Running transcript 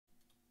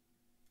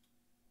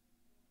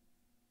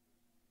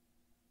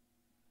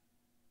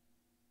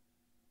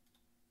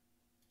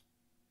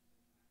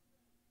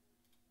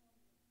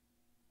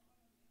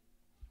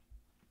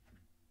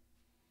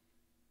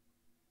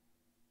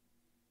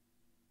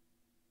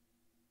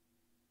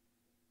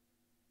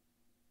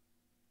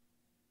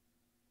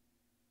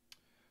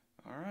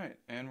All right,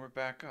 and we're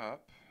back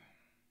up.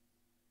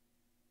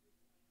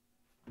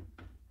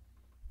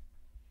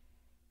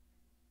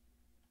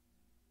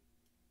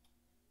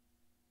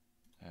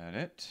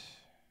 Edit.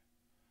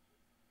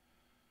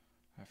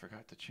 I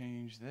forgot to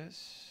change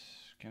this.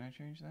 Can I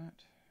change that?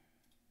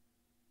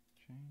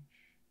 Change.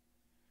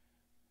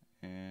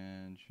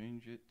 And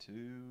change it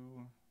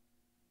to...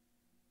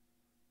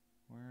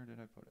 Where did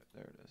I put it?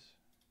 There it is.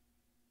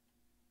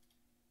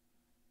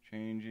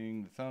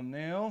 Changing the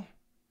thumbnail.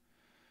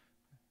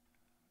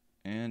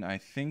 And I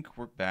think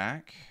we're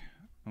back.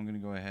 I'm going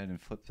to go ahead and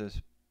flip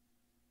this.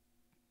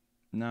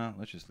 No,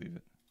 let's just leave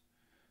it.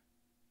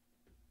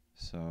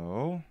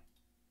 So,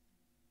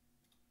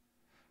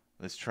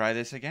 let's try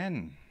this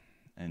again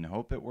and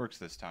hope it works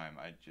this time.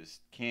 I just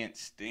can't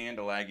stand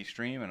a laggy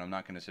stream, and I'm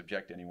not going to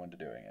subject anyone to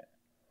doing it.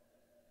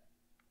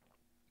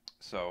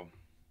 So,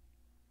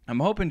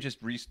 I'm hoping just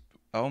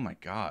oh my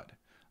god.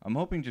 I'm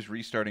hoping just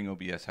restarting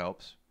OBS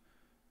helps.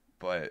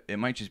 But it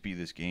might just be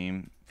this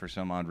game for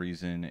some odd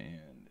reason,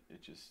 and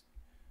it just,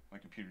 my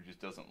computer just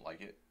doesn't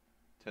like it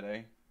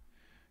today.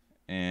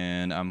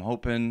 And I'm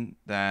hoping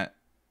that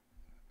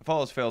if all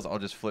else fails, I'll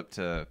just flip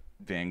to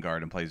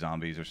Vanguard and play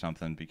zombies or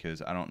something,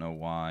 because I don't know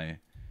why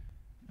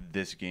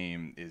this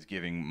game is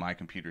giving my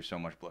computer so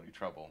much bloody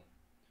trouble.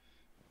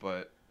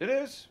 But it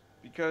is,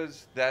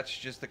 because that's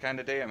just the kind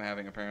of day I'm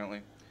having,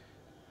 apparently.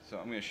 So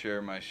I'm going to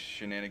share my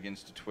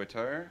shenanigans to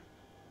Twitter,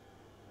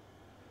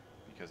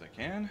 because I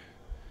can.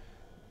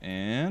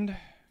 And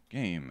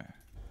game.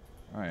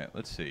 Alright,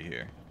 let's see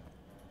here.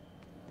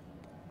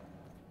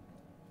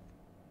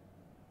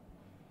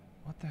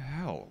 What the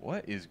hell?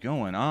 What is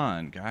going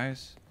on,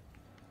 guys?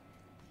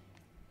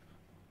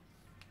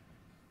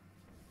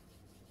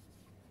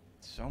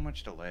 So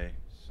much delay.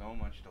 So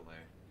much delay.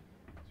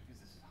 It's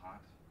because this is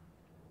hot.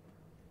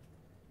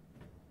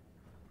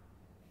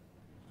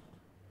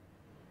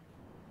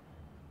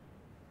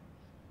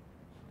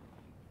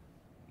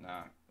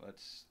 Nah,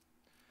 let's...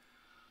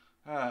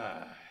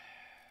 Love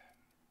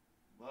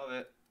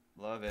it.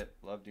 Love it.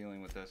 Love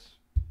dealing with this.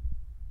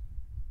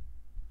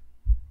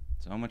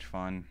 So much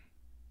fun.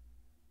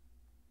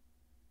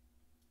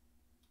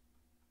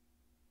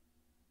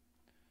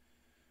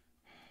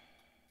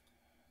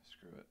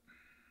 Screw it.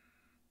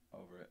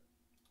 Over it.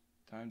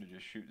 Time to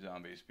just shoot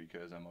zombies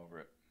because I'm over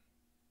it.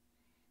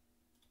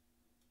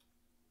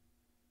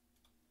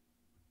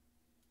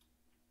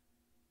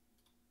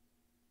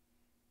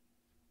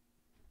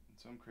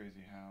 It's so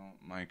crazy how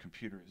my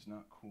computer is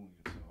not cooling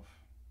itself.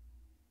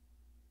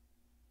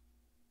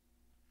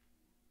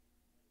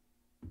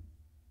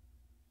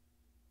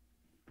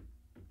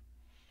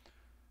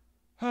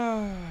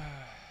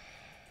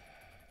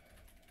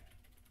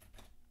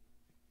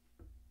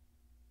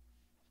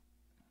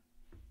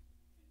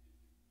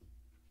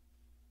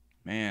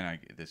 Man, I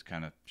this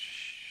kind of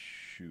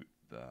shoot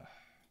the.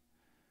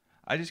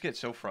 I just get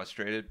so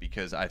frustrated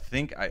because I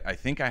think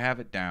I have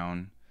it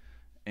down,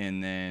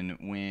 and then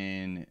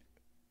when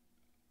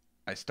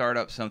I start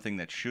up something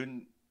that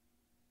shouldn't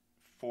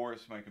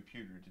force my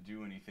computer to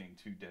do anything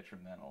too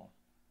detrimental,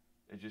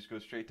 it just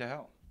goes straight to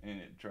hell, and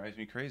it drives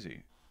me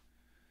crazy.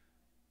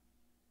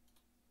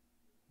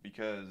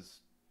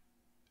 Because,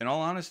 in all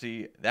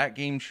honesty, that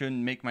game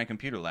shouldn't make my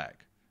computer lag.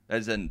 That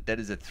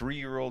is a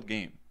 3-year-old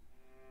game.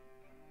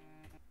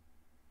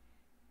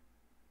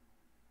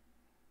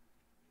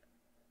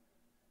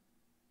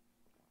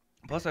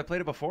 Plus, I played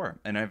it before,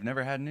 and I've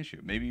never had an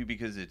issue. Maybe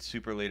because it's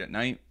super late at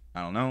night.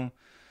 I don't know.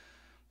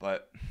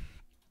 But,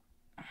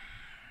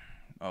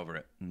 over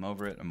it. I'm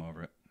over it. I'm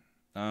over it.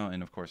 Oh,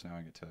 and of course now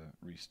I get to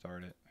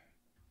restart it.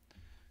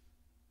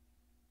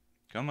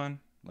 Come on.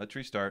 Let's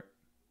restart.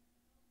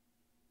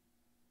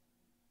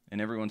 And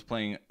everyone's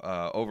playing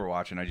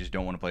Overwatch, and I just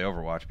don't want to play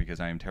Overwatch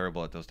because I am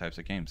terrible at those types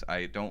of games.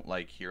 I don't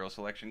like hero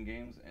selection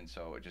games, and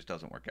so it just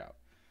doesn't work out.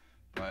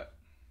 But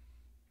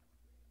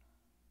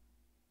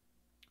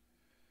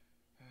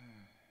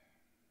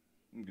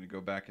I'm going to go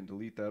back and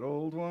delete that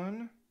old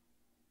one.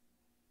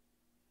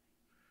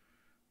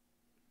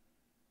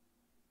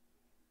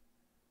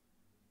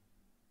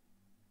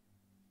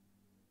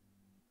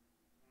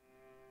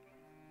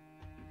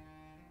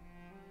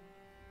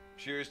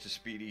 Cheers to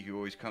Speedy, who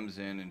always comes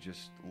in and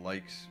just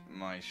likes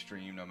my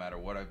stream no matter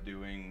what I'm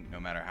doing, no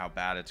matter how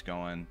bad it's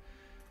going.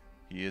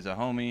 He is a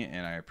homie,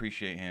 and I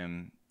appreciate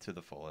him to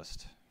the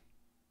fullest.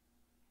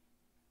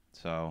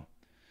 So,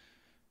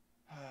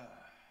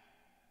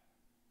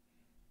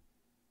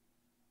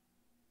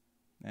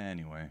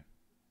 anyway.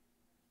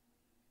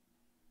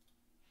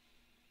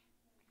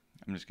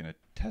 I'm just going to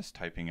test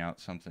typing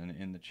out something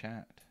in the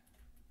chat.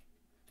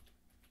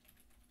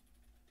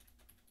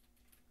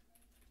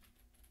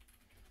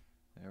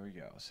 There we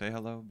go. Say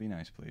hello. Be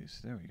nice, please.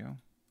 There we go.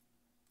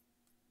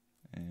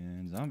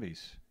 And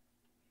zombies.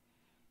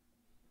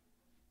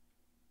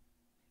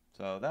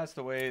 So that's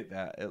the way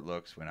that it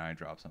looks when I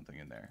drop something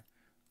in there.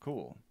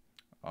 Cool.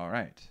 All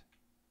right.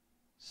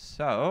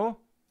 So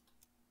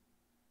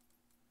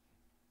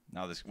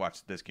now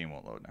watch, this game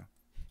won't load now.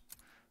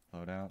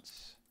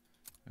 Loadouts,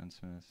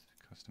 gunsmith,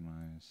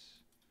 customize,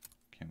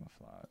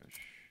 camouflage.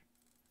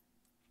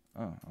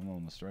 Oh, I'm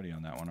almost ready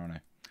on that one, aren't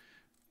I?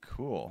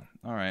 Cool.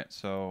 All right.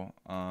 So,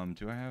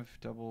 do I have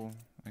double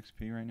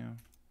XP right now?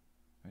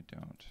 I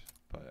don't,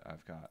 but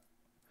I've got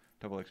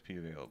double XP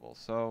available.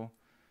 So,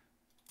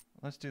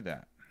 let's do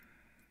that.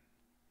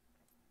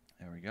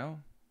 There we go.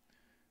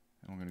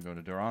 And we're going to go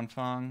to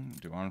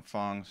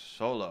Duanfang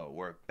solo.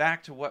 We're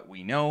back to what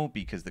we know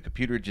because the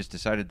computer just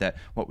decided that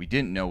what we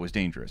didn't know was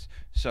dangerous.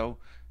 So,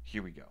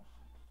 here we go.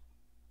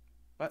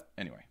 But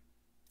anyway.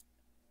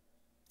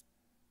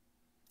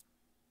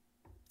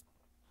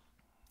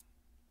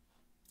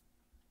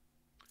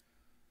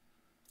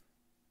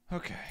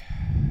 Okay.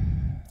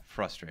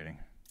 Frustrating.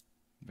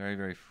 Very,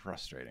 very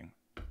frustrating.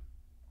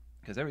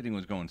 Because everything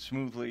was going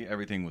smoothly,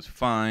 everything was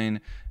fine,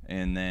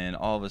 and then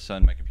all of a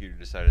sudden my computer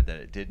decided that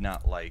it did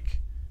not like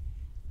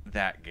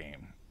that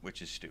game,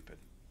 which is stupid.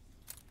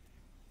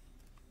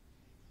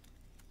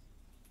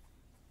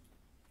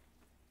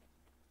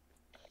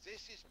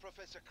 This is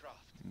Professor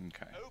Kraft.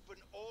 Okay.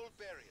 Open all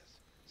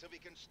barriers so we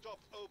can stop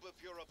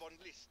Oberfuhrer von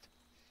List.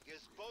 He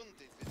is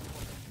bonded with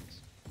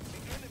politics. The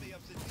enemy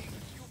of the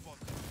demons you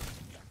bonded.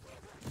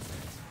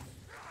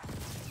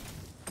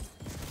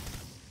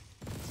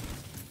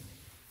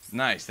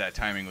 Nice, that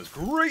timing was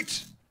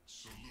great!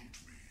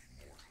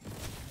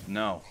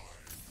 No.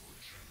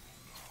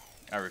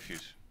 I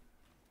refuse.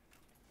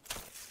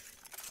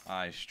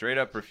 I straight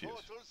up refuse.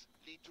 Portals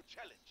lead to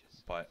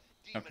challenges. But,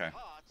 Demon okay.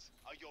 hearts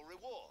are your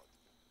reward.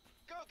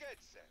 Go get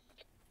them.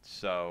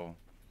 So,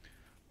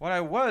 what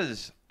I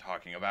was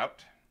talking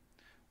about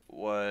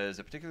was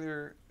a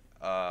particular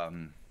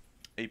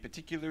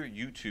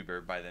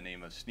YouTuber by the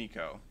name of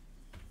Sneeko,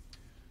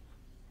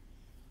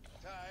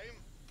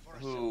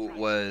 who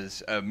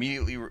was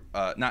immediately,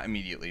 not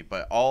immediately,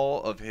 but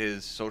all of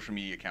his social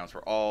media accounts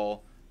were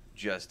all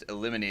just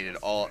eliminated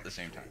all at the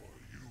same time.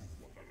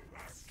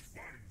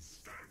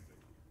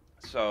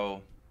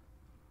 So,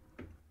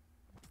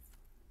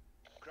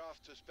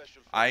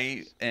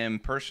 I am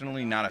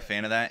personally not a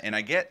fan of that, and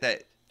I get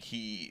that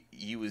he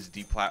was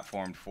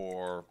deplatformed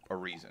for a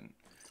reason.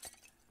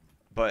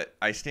 But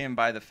I stand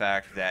by the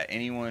fact that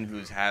anyone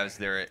who has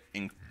their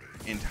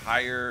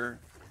entire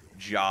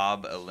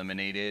job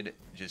eliminated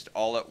just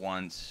all at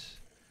once,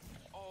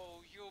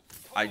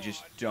 I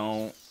just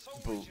don't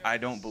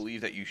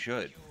believe that you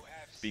should,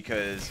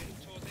 because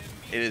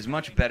it is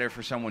much better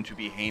for someone to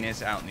be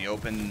heinous out in the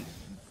open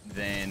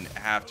than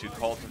have to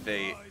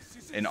cultivate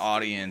an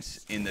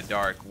audience in the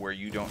dark where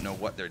you don't know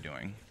what they're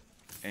doing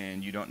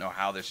and you don't know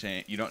how they're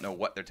saying, you don't know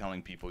what they're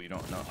telling people, you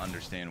don't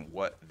understand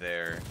what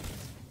their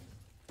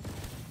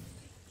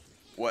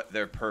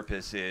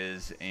purpose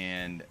is,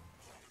 and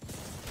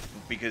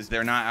because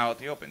they're not out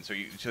in the open. So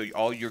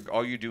all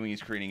you're doing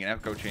is creating an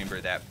echo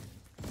chamber that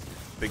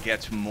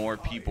begets more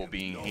people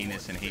being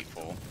heinous and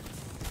hateful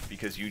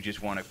because you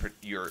just want to,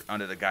 you're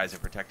under the guise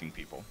of protecting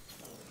people.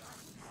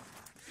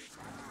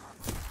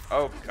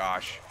 Oh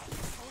gosh.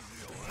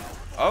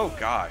 Oh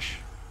gosh.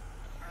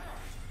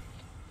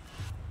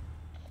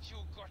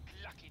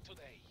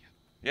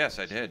 Yes,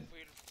 I did.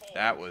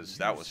 That was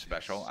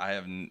special. I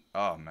haven't.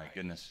 Oh my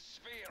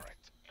goodness.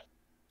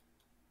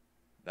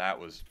 That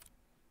was.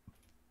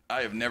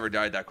 I have never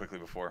died that quickly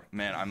before.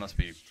 Man, I must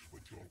be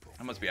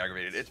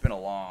aggravated. It's been a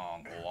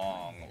long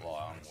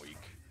week.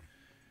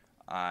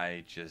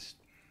 I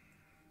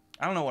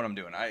don't know what I'm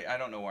doing. I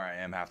don't know where I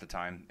am half the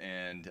time,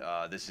 and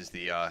this is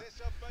the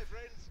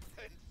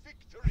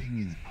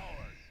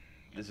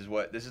this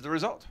is the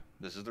result.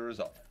 This is the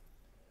result.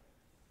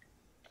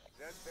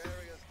 That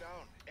barrier's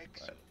down.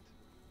 Excellent.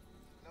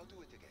 Now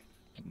do it again.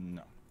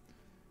 No.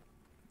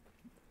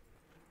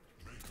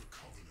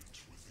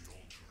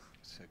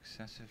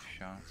 Successive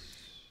shots.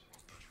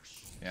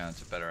 Yeah,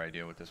 that's a better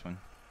idea with this one.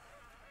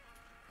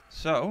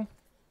 So,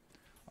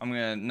 I'm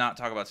going to not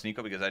talk about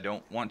Sneeko because I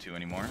don't want to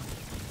anymore.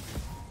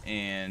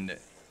 And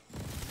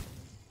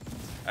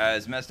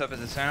as messed up as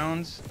it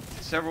sounds,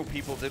 several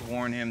people did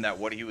warn him that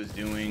what he was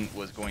doing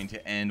was going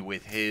to end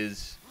with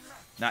his,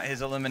 not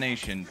his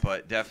elimination,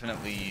 but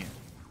definitely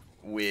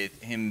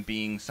with him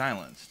being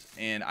silenced.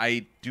 And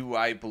I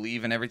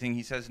believe in everything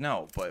he says?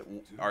 No. But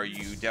are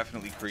you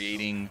definitely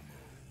creating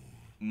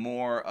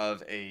more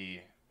of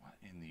a, what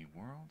in the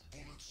world?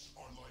 Bullets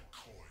are like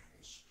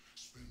coins.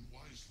 Spin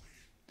wisely.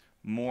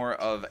 More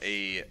of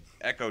a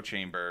echo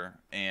chamber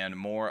and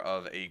more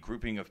of a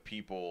grouping of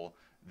people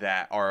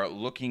that are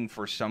looking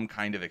for some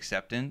kind of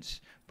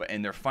acceptance,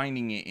 and they're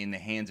finding it in the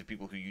hands of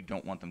people who you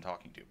don't want them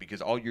talking to, because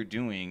all you're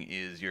doing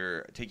is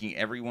you're taking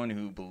everyone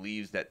who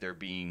believes that they're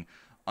being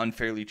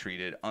unfairly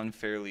treated,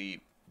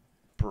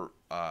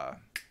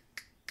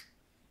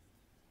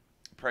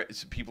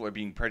 people are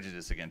being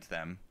prejudiced against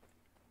them.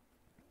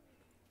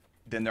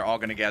 Then they're all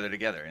going to gather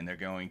together and they're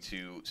going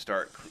to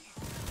start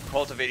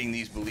cultivating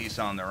these beliefs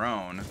on their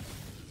own,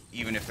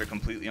 even if they're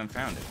completely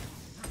unfounded.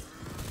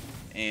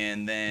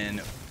 And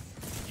then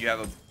you have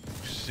a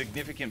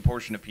significant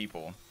portion of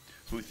people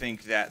who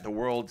think that the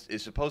world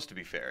is supposed to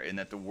be fair and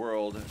that the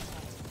world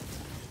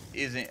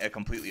isn't a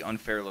completely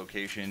unfair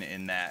location,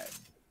 and that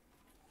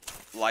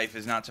life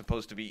is not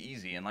supposed to be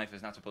easy, and life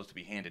is not supposed to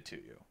be handed to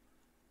you.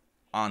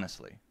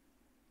 Honestly.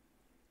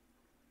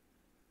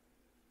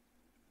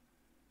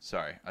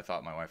 Sorry, I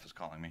thought my wife was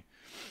calling me.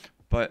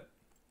 But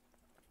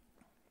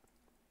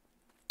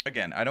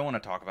again, I don't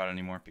want to talk about it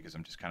anymore because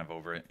I'm just kind of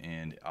over it,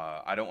 and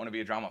I don't want to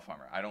be a drama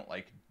farmer. I don't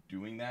like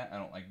doing that. I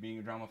don't like being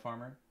a drama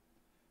farmer.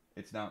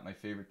 It's not my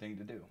favorite thing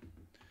to do.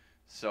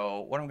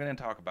 So what I'm going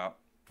to talk about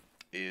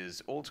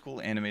is old school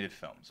animated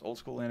films. Old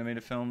school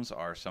animated films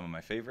are some of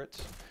my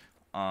favorites,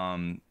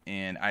 and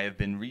I have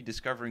been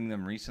rediscovering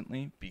them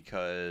recently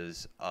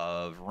because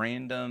of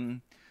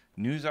random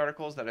news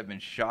articles that have been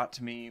shot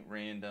to me,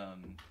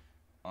 random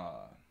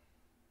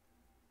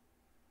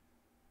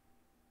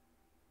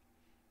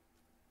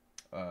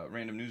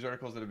random news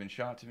articles that have been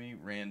shot to me,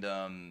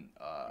 random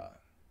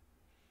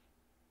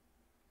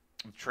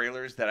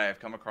trailers that I have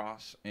come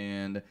across,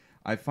 and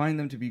I find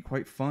them to be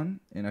quite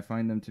fun, and I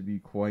find them to be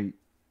quite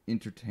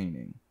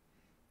entertaining.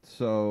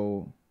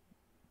 So,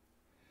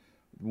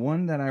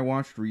 one that I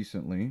watched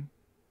recently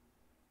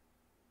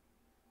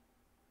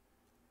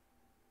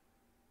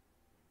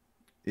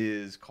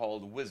is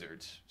called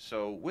Wizards.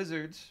 So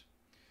Wizards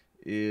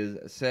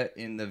is set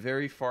in the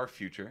very far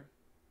future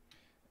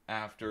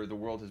after the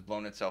world has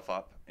blown itself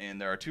up, and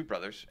there are two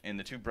brothers, and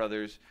the two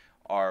brothers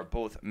are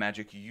both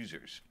magic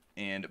users,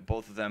 and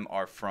both of them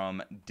are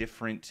from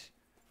different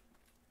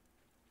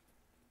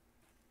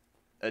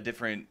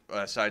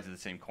sides of the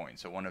same coin.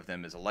 So one of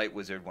them is a light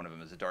wizard, one of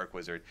them is a dark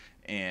wizard,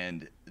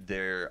 and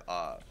they're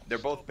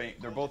both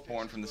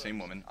born from the same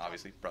woman,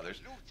 obviously brothers,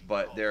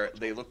 but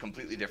they look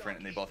completely different,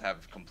 and they both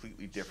have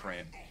completely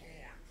different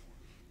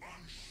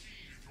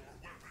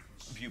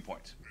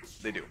viewpoints.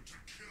 They do.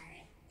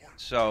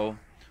 So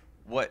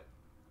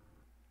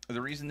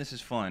the reason this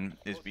is fun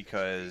is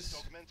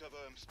because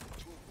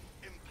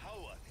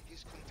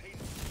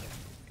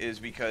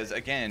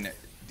again,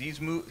 these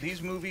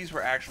movies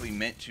were actually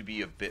meant to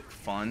be a bit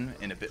fun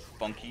and a bit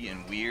funky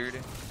and weird,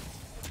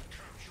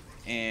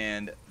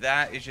 and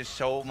that is just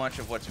so much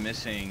of what's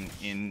missing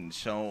in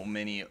so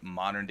many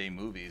modern day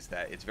movies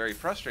that it's very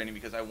frustrating,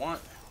 because I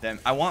want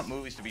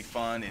movies to be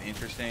fun and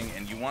interesting,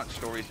 and you want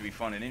stories to be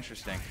fun and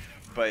interesting,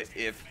 but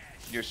if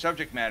your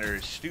subject matter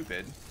is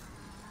stupid,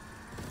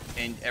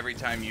 and every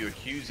time you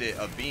accuse it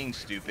of being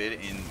stupid,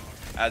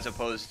 as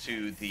opposed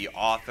to the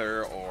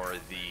author or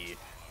the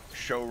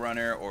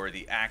showrunner or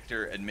the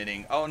actor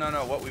admitting, oh no,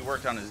 what we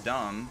worked on is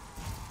dumb,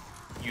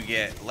 you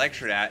get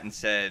lectured at and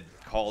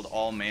called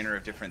all manner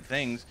of different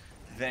things,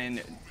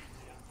 then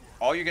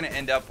all you're going to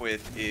end up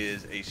with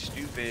is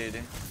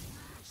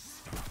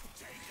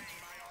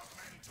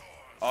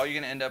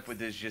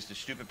just a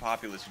stupid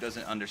populace who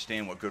doesn't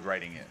understand what good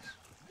writing is.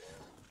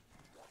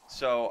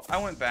 So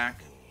I went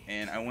back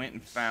and I went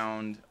and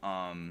found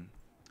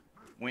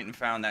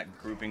that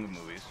grouping of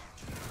movies.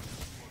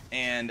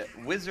 And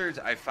Wizards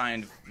I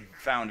found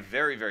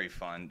very, very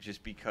fun,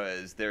 just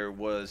because there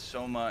was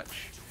so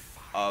much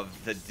of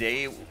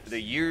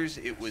the years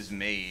it was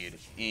made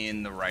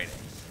in the writing.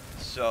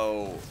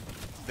 So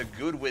the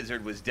good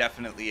wizard was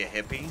definitely a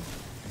hippie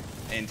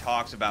and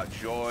talks about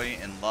joy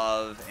and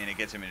love, and it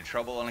gets him into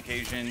trouble on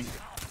occasion.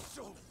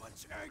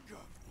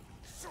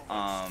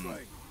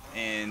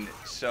 And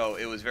so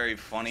it was very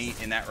funny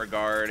in that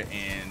regard,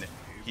 and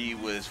he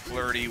was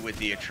flirty with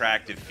the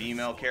attractive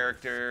female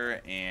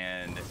character,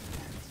 and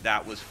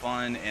that was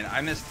fun, and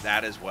I missed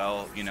that as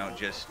well,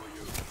 just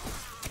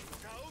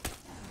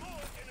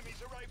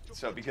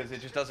so, because it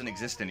just doesn't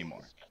exist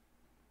anymore.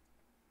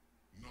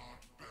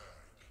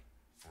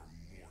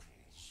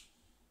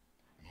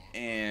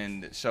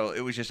 And so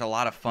it was just a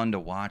lot of fun to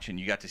watch, and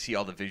you got to see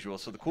all the visuals.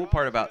 So the cool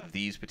part about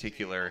these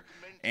particular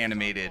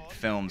animated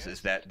films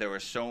is that there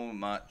was so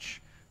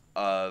much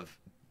of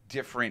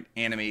different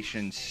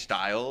animation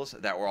styles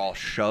that were all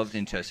shoved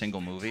into a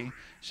single movie.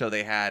 So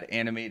they had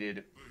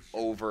animated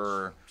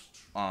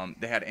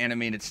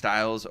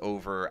styles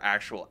over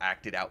actual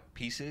acted out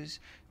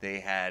pieces. They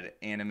had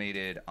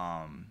animated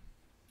Come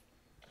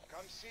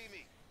see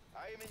me.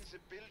 I am in the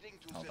building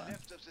to the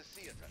left of the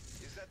theater.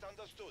 Is that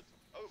understood?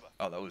 Over.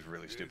 Oh, that was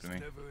really stupid of me.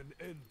 There's never an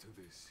end to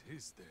this,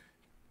 is there?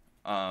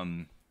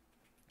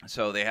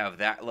 So they have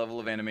that level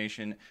of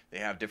animation. They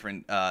have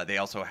different. They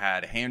also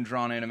had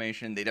hand-drawn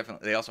animation.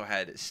 They also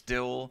had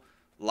still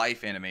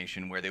life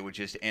animation, where they would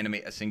just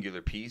animate a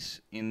singular piece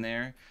in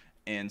there.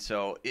 And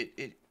so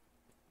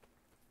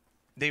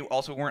they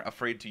also weren't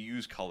afraid to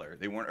use color.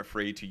 They weren't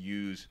afraid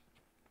to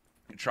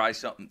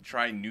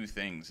try new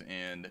things,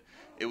 and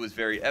it was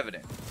very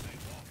evident.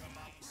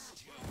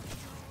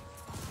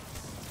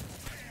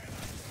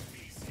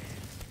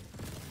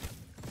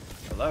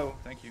 Hello,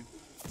 thank you.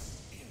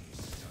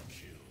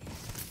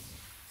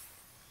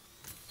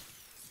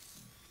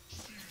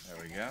 There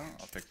we go.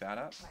 I'll pick that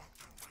up.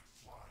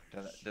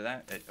 Did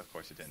that? Of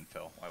course it didn't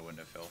fill. Why wouldn't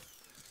it fill?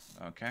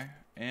 Okay,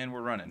 and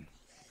we're running.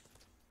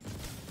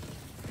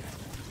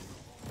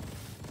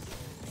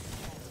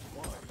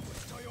 Why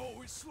must I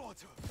always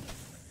slaughter?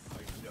 I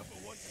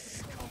never wanted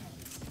to become.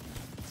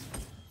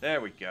 There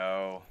we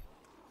go.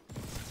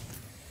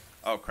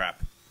 Oh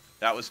crap.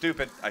 That was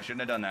stupid. I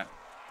shouldn't have done that.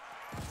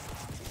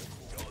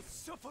 Your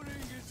suffering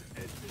is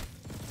ended.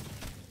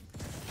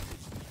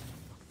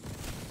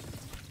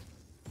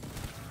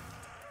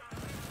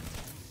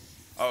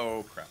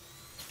 Oh, crap.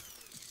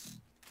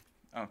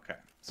 Okay.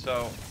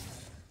 So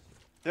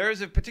there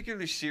is a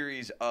particular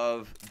series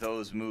of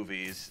those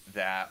movies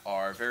that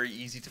are very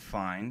easy to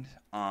find,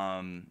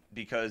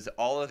 because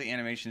all of the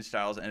animation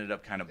styles ended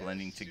up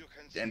blending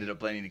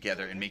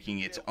together and making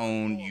its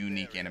own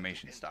unique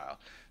animation style.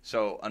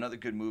 So another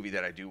good movie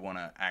that I do want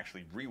to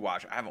actually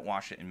rewatch, I haven't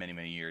watched it in many,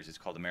 many years, it's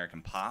called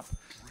American Pop,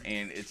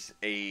 and it's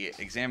a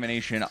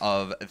examination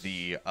of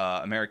the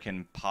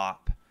American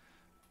pop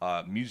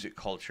music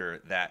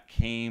culture that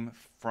came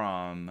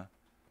from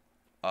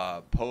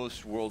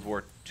post World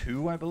War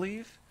II, I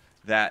believe,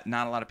 that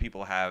not a lot of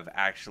people have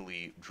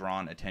actually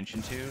drawn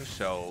attention to.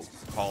 So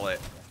call it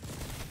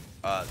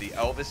the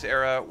Elvis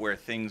era, where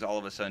things all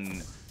of a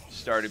sudden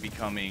started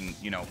becoming,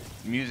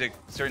 music,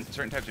 certain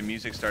types of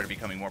music started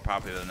becoming more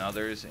popular than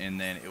others, and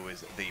then it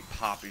was the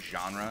pop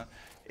genre.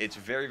 It's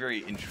very,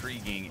 very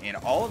intriguing, and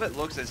all of it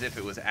looks as if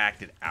it was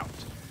acted out.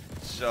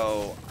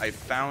 So I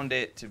found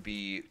it to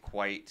be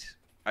quite...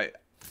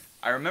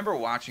 I remember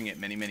watching it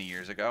many, many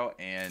years ago,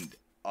 and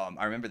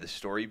I remember the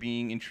story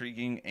being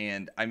intriguing,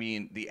 and I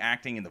mean the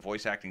acting and the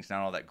voice acting is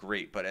not all that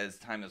great. But as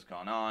time has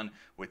gone on,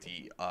 with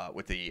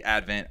the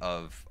advent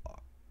of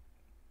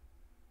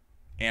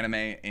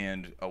anime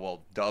and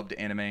dubbed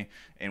anime,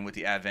 and with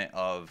the advent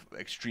of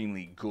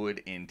extremely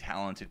good and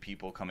talented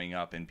people coming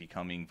up and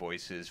becoming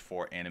voices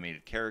for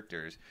animated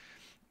characters,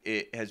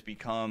 it has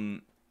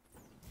become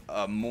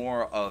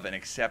more of an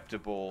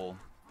acceptable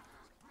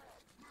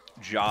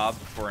job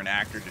for an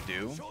actor to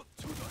do,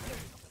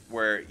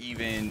 where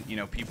even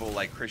people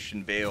like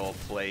Christian Bale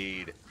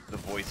played the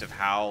voice of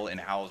Howl in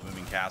Howl's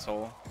Moving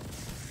Castle,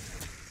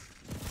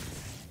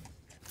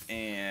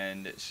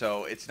 and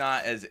so it's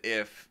not as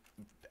if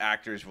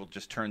actors will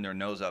just turn their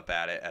nose up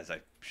at it. As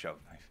I shove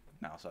my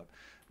mouse up,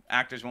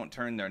 actors won't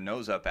turn their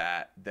nose up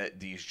at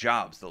these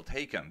jobs. They'll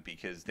take them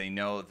because they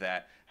know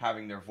that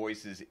having their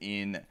voices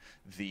in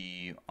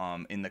the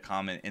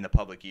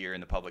public ear,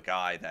 in the public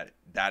eye,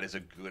 that is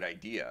a good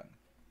idea.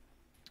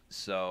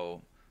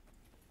 So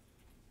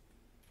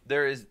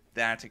there is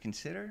that to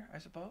consider, I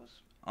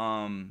suppose.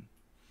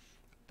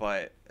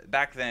 But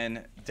back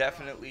then,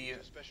 definitely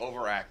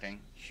overacting,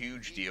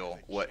 huge deal.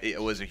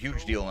 It was a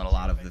huge deal in a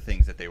lot of the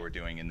things that they were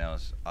doing in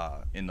those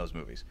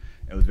movies.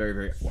 It was very,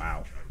 very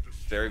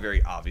very,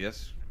 very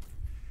obvious.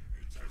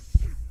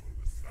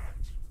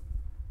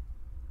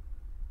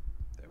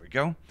 There we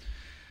go.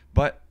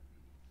 But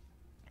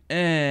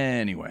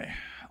anyway,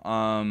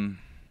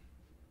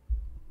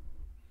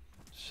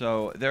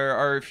 so there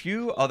are a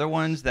few other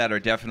ones that are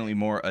definitely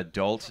more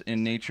adult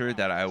in nature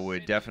that I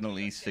would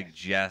definitely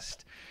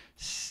suggest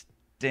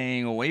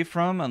staying away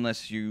from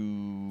unless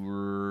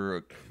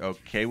you're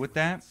okay with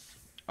that.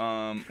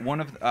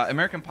 One of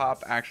American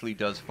Pop actually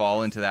does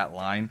fall into that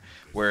line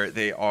where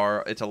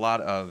it's a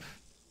lot of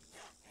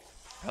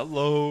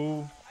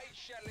hello,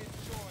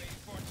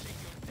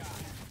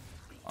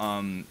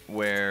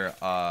 where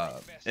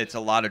it's a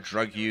lot of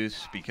drug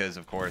use because,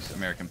 of course,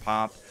 American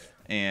Pop,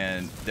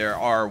 and there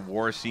are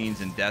war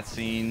scenes and death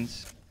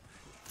scenes,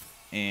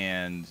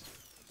 and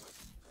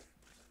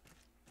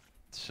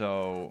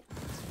so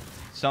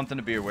something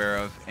to be aware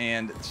of.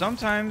 And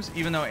sometimes,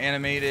 even though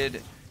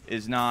animated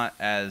is not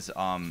as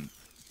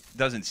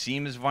doesn't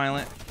seem as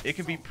violent, it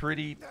can be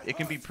pretty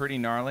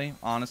gnarly,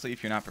 honestly,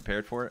 if you're not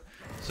prepared for it.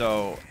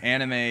 So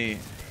anime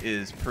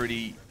is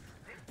pretty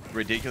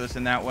ridiculous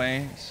in that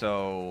way.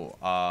 So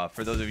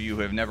for those of you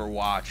who have never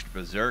watched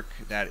Berserk,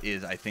 that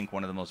is, I think,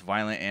 one of the most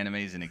violent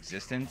animes in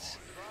existence,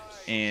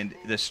 and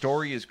the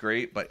story is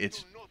great, but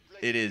it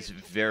is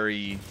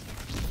very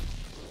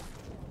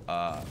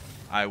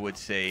I would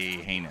say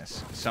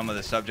heinous. Some of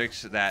the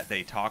subjects that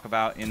they talk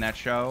about in that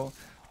show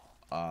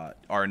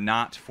are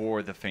not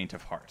for the faint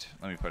of heart.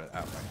 Let me put it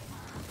that way.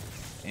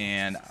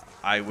 And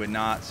I would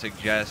not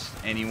suggest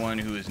anyone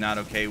who is not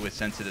okay with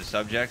sensitive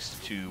subjects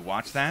to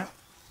watch that.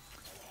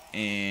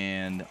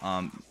 And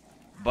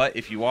but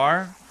if you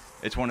are,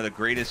 it's one of the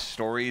greatest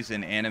stories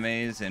in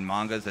animes and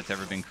mangas that's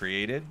ever been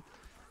created,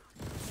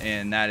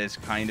 and that has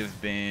kind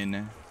of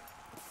been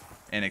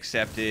an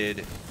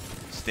accepted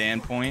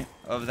standpoint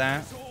of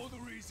that.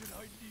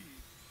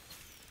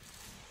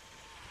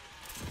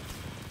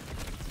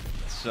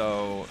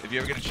 So if you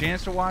ever get a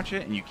chance to watch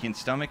it and you can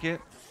stomach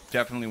it,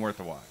 definitely worth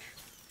a watch.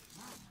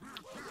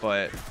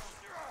 But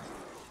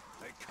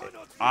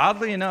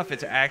oddly enough,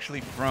 it's actually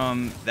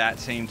from that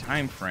same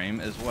time frame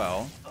as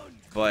well.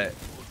 But,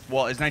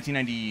 well, it's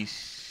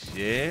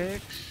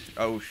 1996?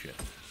 Oh, shit.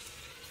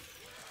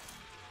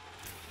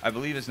 I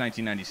believe it's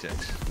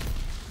 1996.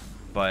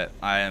 But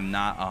I am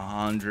not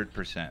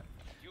 100%.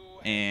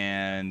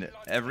 And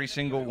every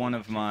single one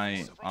of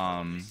my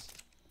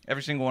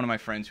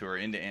friends who are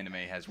into anime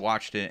has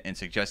watched it and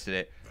suggested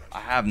it. I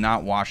have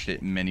not watched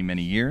it in many,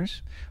 many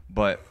years,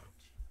 but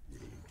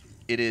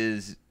it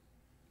is.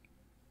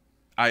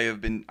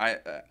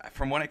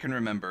 From what I can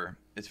remember,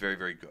 it's very,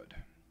 very good.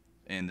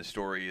 and the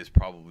story is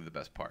probably the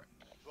best part.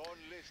 Von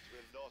List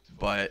will not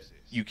But force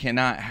this. you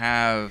cannot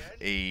have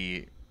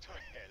a To hell.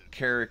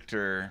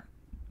 character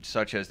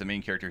such as the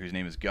main character, whose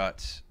name is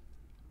Guts,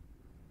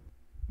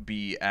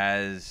 be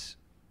as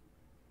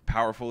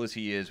powerful as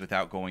he is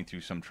without going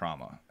through some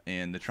trauma.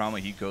 And the trauma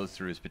he goes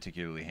through is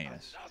particularly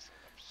heinous.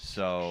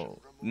 So,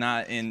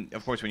 not in,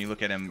 of course, when you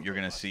look at him, you're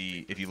going to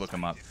see, if you look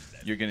him up,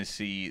 you're going to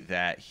see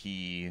that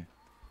he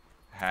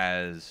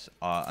has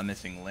a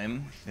missing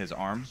limb, his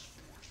arm.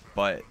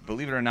 But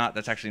believe it or not,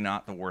 that's actually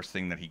not the worst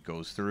thing that he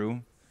goes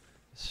through.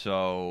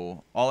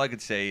 So, all I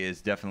could say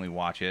is definitely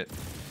watch it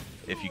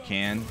if you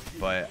can.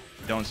 But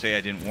don't say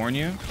I didn't warn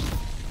you,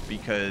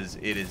 because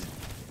it is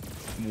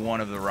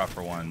one of the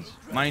rougher ones.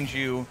 Mind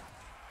you,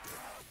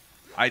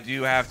 I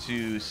do have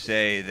to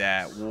say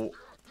that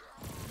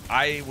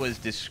I was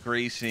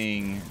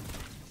disgracing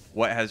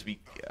what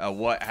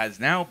has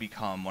now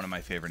become one of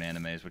my favorite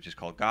animes, which is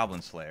called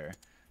Goblin Slayer.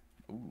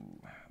 Ooh,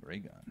 ray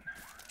gun.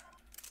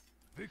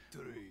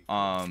 Victory.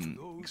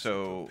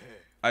 So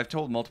I've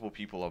told multiple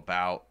people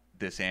about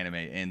this anime,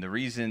 and the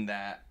reason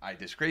that I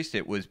disgraced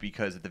it was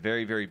because at the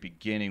very, very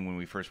beginning when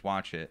we first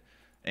watched it,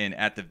 and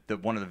at the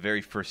one of the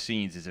very first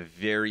scenes is a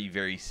very,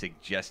 very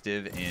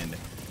suggestive and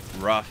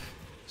rough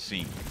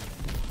scene.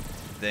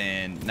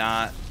 Then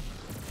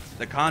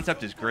the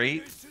concept is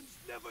great,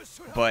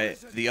 but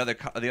the other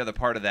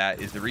part of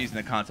that is the reason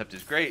the concept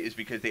is great is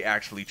because they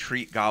actually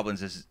treat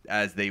goblins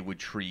as they would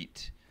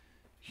treat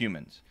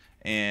humans,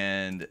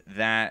 and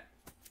that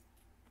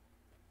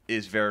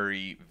is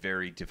very,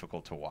 very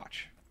difficult to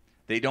watch.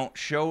 They don't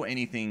show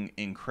anything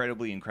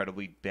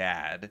incredibly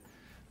bad,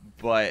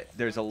 but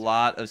there's a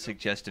lot of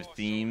suggestive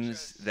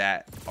themes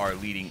that are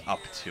leading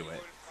up to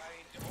it.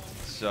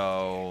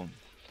 So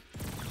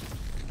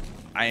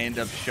I end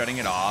up shutting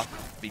it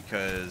off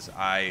because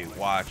I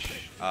watch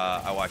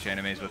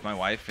animes with my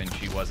wife, and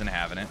she wasn't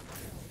having it.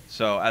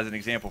 So as an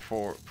example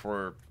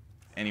for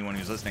anyone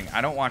who's listening,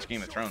 I don't watch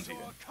Game of Thrones even,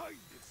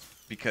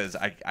 because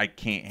I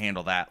can't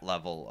handle that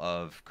level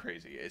of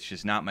crazy. It's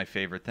just not my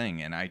favorite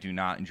thing, and I do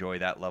not enjoy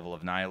that level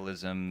of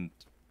nihilism,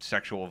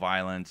 sexual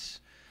violence,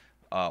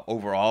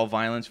 overall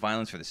violence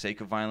for the sake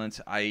of violence.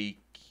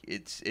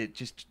 It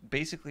just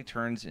basically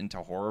turns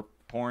into horror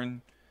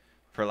porn,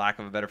 for lack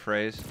of a better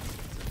phrase.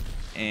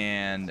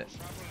 And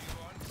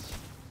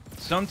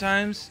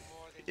sometimes,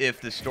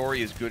 if the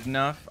story is good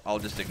enough, I'll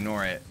just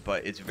ignore it.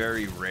 But it's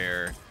very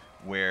rare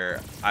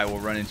where I will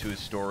run into a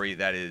story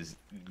that is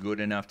good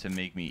enough to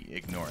make me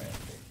ignore it.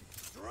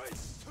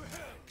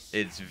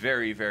 It's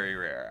very, very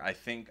rare. I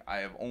think I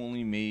have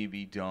only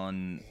maybe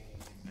done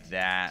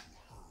that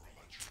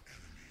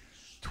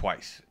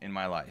twice in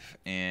my life,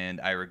 and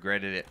I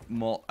regretted it.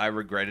 I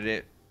regretted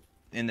it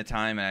in the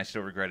time, and I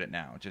still regret it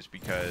now, just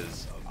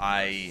because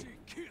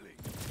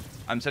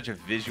I'm such a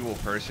visual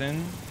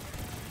person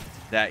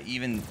that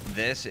even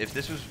if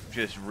this was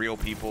just real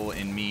people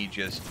and me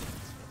just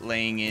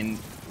laying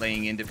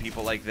into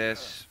people like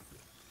this,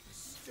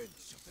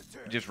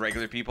 just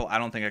regular people, I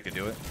don't think I could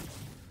do it.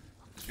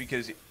 Just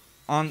because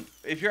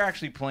if you're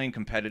actually playing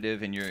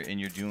competitive and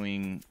you're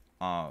doing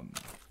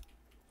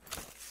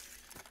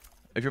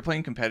if you're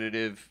playing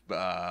competitive,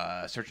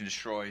 search and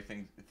destroy,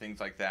 things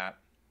like that,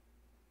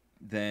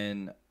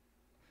 then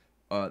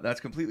that's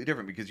completely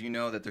different, because you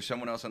know that there's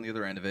someone else on the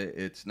other end of it.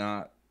 It's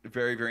not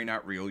very, very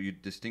not real. You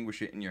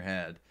distinguish it in your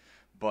head,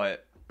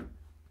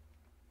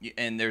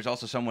 and there's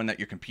also someone that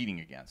you're competing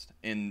against.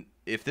 And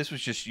if this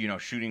was just,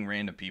 shooting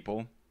random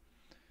people,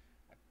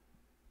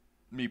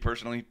 me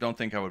personally, don't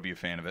think I would be a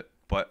fan of it.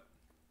 But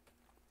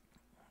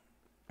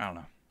I don't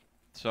know.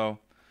 So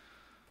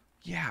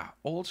yeah,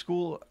 old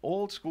school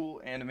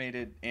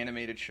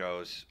animated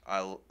shows.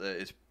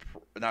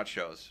 Not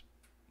shows,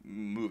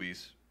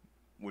 movies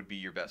would be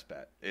your best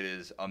bet. It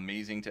is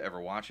amazing to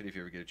ever watch it if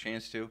you ever get a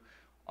chance to.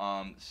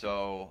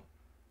 So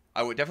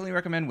I would definitely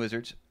recommend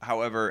Wizards.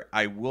 However,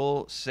 I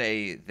will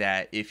say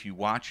that if you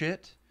watch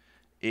it,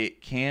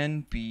 it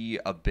can be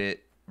a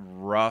bit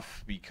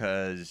rough,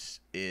 because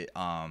the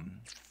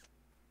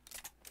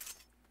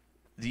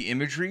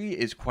imagery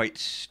is quite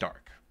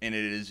stark, and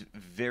it is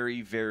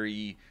very,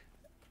 very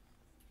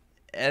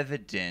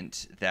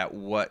evident that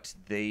what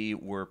they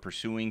were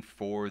pursuing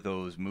for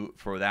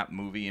that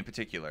movie in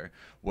particular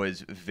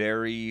was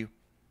very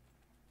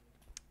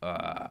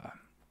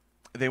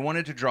they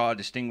wanted to draw a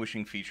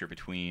distinguishing feature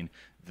between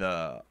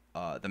the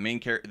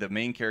main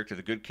character,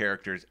 the good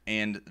characters,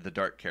 and the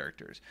dark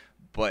characters.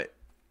 But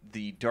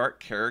the dark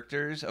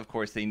characters, of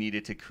course, they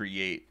needed to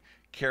create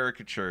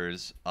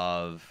caricatures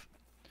of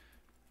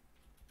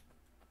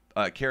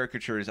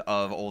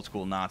old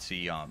school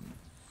Nazi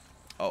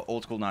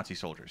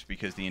soldiers,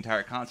 because the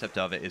entire concept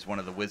of it is one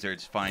of the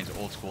wizards finds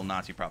old school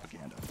Nazi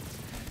propaganda,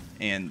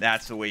 and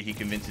that's the way he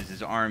convinces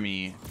his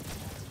army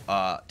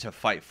to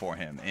fight for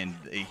him. And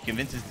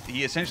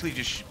he essentially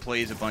just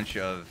plays a bunch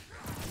of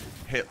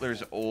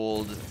Hitler's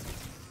old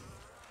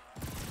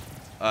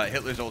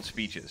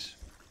speeches,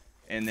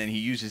 and then he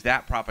uses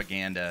that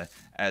propaganda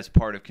as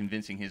part of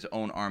convincing his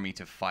own army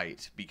to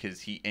fight,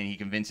 because he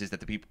convinces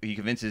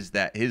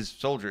that his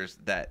soldiers,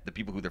 that the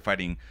people who they're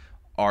fighting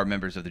are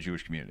members of the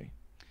Jewish community.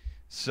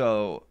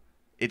 So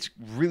it's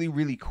really,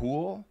 really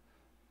cool,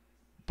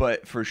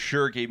 but for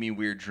sure gave me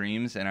weird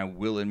dreams, and I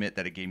will admit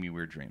that it gave me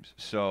weird dreams.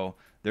 So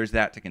there's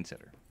that to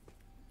consider.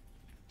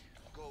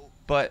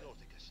 But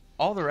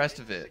all the rest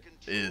of it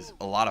is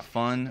a lot of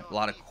fun, a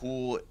lot of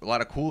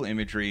cool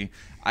imagery.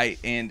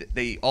 And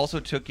they also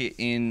took it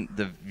in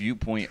the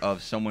viewpoint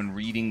of someone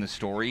reading the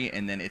story,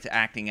 and then it's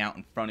acting out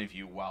in front of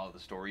you while the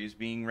story is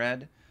being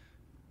read.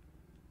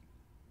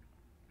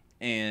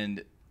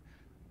 And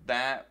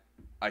that,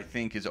 I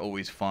think, is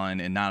always fun,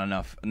 and not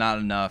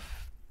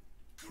enough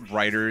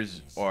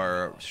writers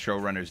or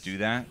showrunners do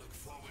that.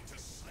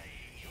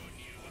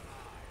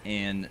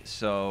 And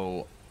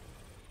so,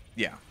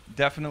 yeah,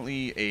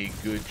 definitely a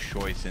good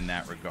choice in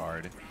that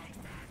regard.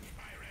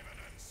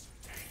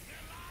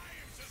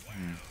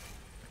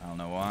 I don't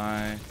know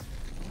why.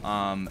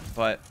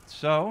 But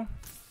so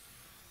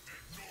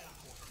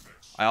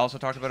I also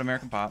talked about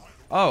American Pop.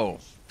 Oh,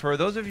 for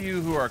those of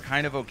you who are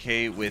kind of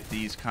okay with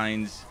these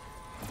kinds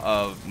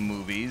of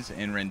movies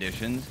and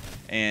renditions,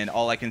 and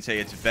all I can say,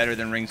 it's better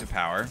than Rings of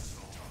Power,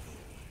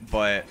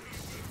 but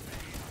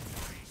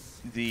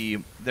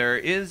there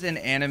is an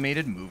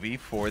animated movie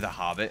for The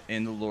Hobbit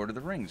and The Lord of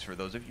the Rings, for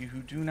those of you who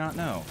do not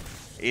know.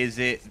 Is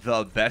it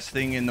the best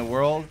thing in the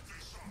world?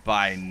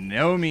 By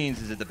no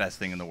means is it the best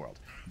thing in the world,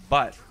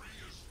 but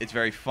it's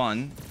very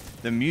fun.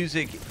 The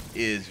music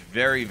is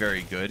very,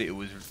 very good. It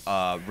was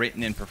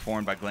written and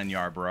performed by Glenn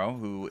Yarbrough,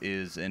 who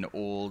is an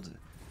old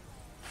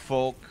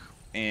folk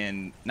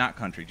and not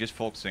country, just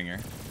folk singer.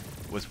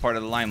 Was part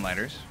of the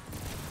Limelighters,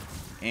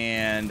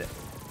 and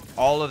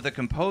all of the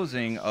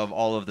composing of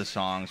all of the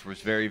songs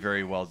was very,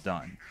 very well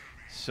done.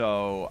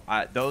 So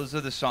those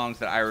are the songs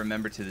that I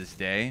remember to this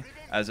day.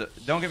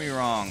 Don't get me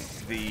wrong,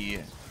 the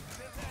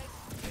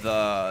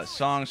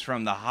songs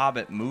from the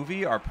Hobbit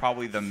movie are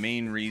probably the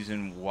main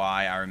reason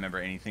why I remember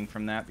anything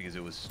from that,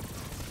 because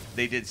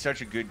they did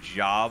such a good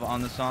job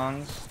on the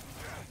songs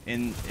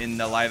in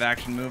the live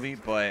action movie,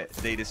 but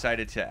they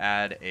decided to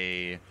add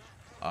a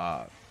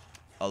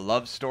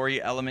love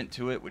story element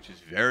to it, which is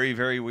very,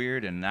 very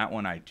weird, and that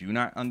one I do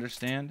not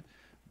understand.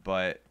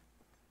 But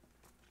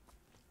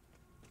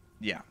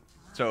yeah,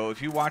 so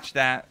if you watch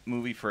that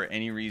movie for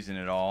any reason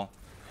at all,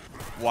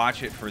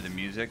 watch it for the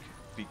music,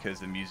 because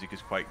the music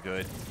is quite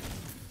good,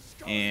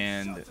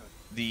 and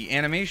the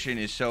animation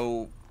is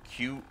so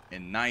cute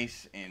and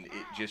nice, and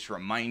it just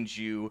reminds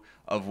you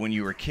of when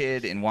you were a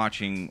kid and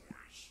watching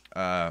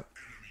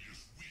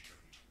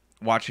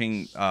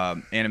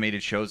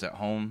animated shows at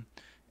home.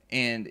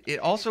 And it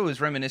also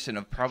is reminiscent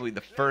of probably the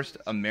first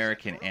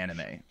American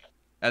anime,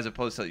 as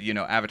opposed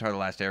to, Avatar: The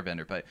Last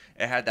Airbender. But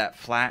it had that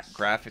flat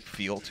graphic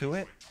feel to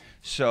it.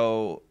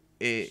 So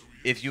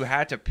if you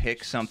had to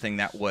pick something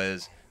that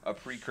was a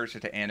precursor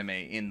to anime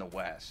in the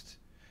West,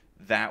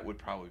 that would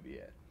probably be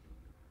it.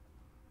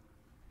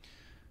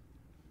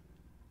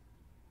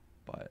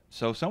 But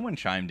so someone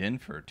chimed in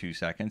for 2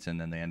 seconds, and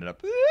then they ended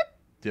up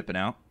dipping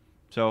out.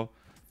 So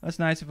that's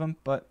nice of them,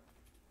 but...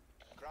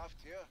 Craft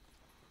here.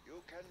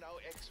 You can now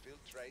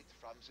exfiltrate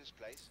from this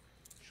place,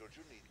 should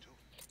you need to.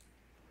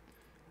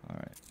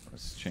 Alright,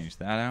 let's change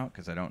that out,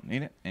 because I don't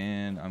need it.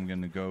 And I'm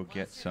going to go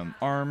get some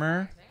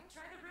armor.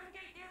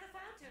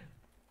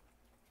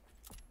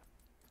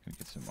 Gonna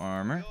get some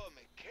armor. Your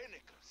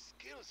mechanical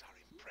skills are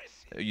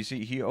impressive. You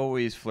see, he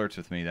always flirts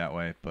with me that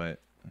way, but...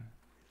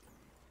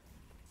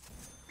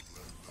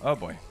 Oh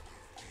boy.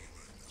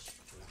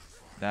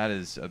 That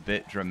is a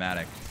bit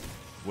dramatic,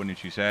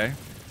 wouldn't you say?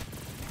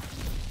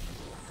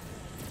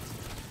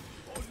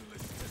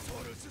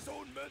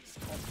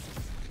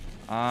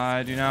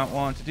 I do not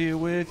want to deal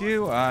with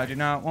you. I do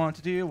not want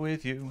to deal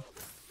with you.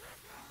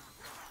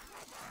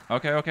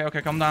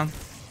 Okay, calm down.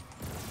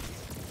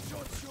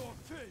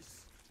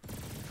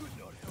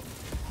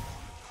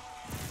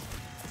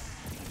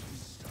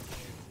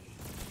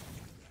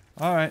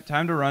 Alright,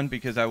 time to run,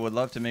 because I would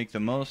love to make the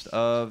most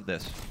of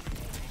this.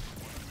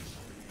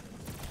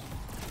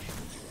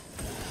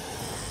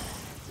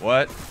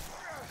 What?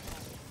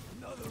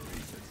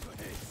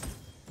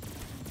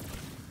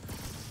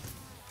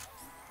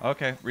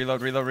 Okay,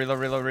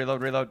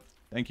 reload.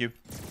 Thank you.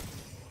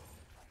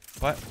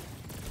 What?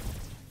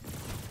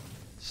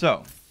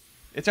 So,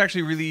 it's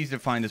actually really easy to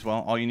find as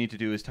well. All you need to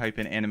do is type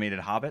in animated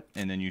Hobbit,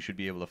 and then you should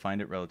be able to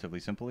find it relatively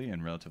simply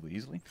and relatively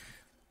easily.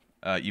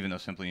 Even though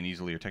simply and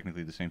easily are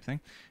technically the same thing.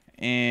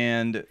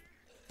 And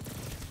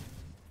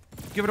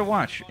give it a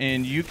watch.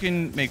 And you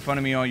can make fun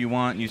of me all you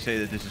want, and you say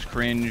that this is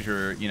cringe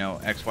or,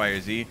 X, Y, or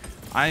Z.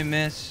 I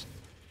miss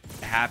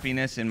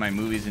happiness in my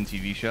movies and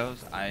TV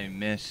shows. I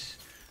miss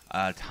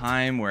a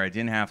time where I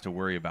didn't have to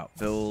worry about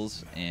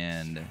bills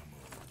and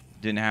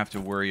didn't have to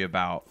worry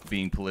about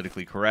being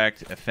politically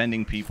correct,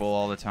 offending people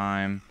all the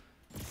time.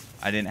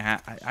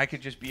 I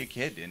could just be a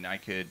kid, and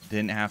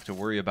didn't have to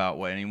worry about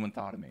what anyone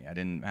thought of me. I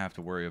didn't have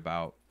to worry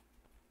about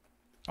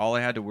All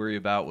I had to worry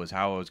about was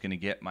how I was going to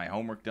get my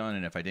homework done,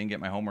 and if I didn't get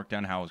my homework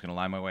done, how I was going to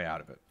lie my way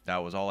out of it. That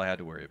was all I had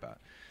to worry about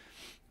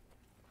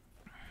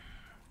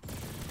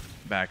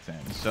back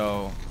then.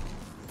 So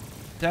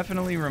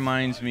definitely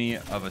reminds me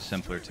of a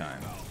simpler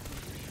time.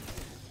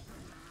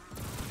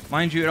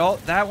 Mind you,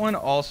 that one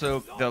also,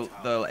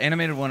 the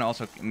animated one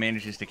also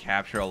manages to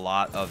capture a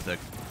lot of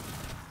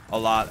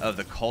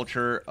the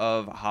culture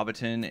of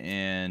Hobbiton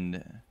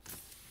and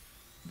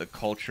the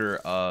culture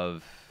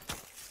of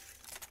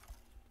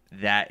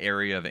that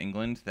area of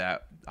England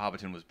that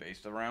Hobbiton was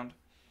based around,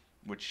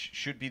 which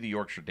should be the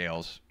Yorkshire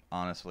Dales,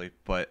 honestly,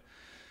 but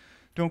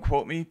don't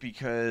quote me,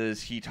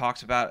 because he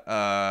talks about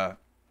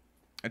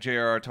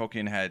J.R.R.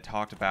 Tolkien had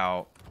talked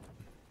about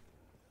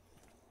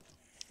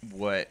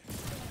what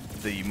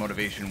the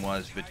motivation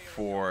was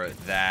for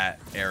that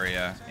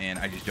area, and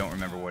I just don't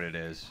remember what it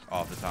is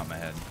off the top of my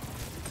head.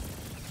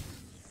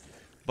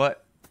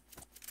 But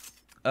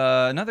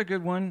another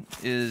good one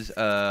is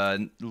a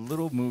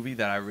little movie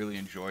that I really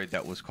enjoyed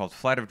that was called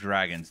Flight of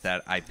Dragons,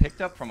 that I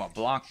picked up from a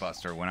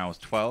Blockbuster when I was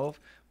 12,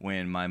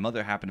 when my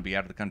mother happened to be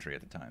out of the country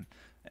at the time.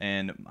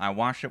 And I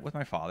watched it with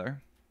my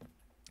father.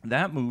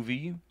 That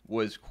movie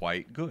was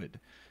quite good.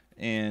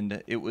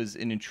 And it was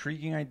an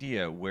intriguing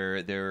idea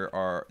where there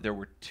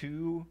were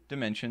two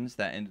dimensions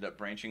that ended up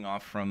branching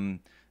off from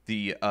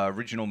the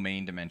original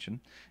main dimension.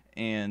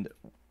 And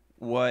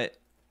what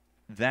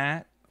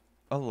that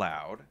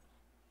allowed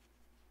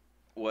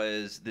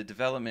was the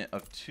development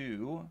of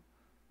two.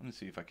 Let me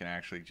see if I can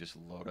actually just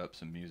load up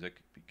some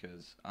music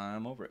because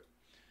I'm over it.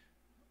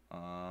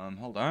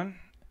 Hold on.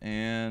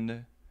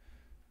 And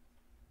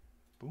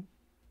boom.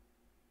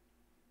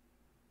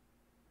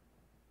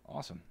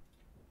 Awesome.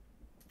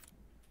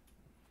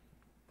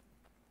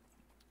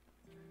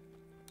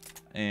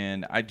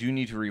 And I do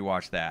need to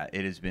rewatch that.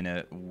 It has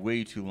been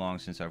way too long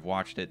since I've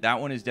watched it.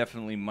 That one is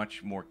definitely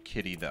much more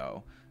kiddie,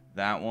 though.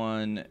 That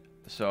one,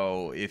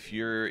 so if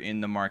you're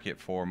in the market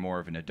for more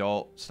of an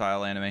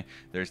adult-style anime,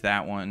 there's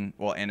that one.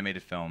 Well,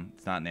 animated film.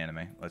 It's not an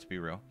anime, let's be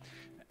real.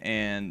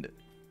 And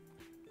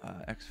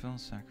X-Film,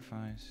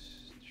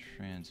 Sacrifice,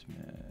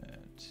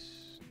 Transmit.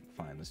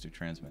 Fine, let's do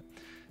Transmit.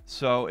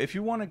 So if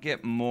you want to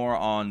get more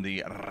on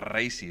the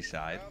racy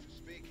side,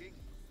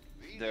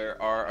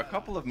 there are a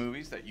couple of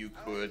movies that you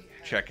could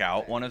check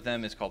out. One of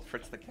them is called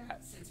Fritz the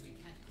Cat.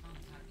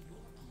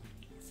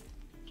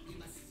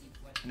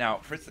 Now,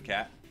 Fritz the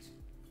Cat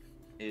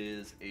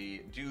is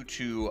due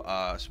to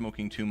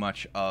smoking too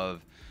much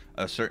of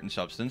a certain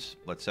substance,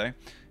 let's say,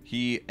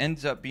 he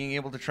ends up being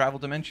able to travel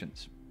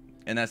dimensions.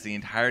 And that's the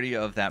entirety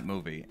of that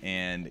movie.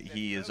 And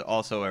he is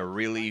also a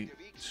really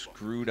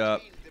screwed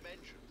up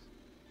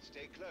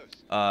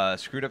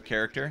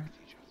character.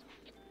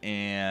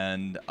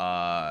 And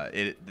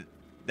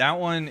that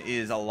one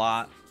is a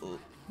lot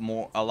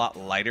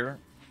lighter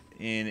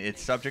in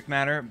its subject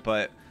matter,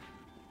 but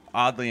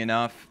oddly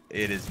enough,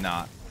 it is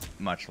not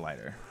much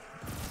lighter.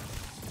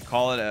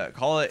 Call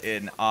it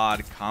an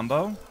odd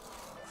combo,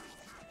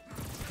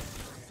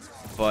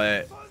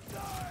 but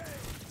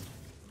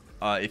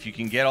if you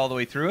can get all the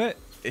way through it,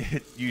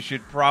 you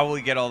should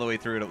probably get all the way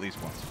through it at least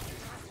once.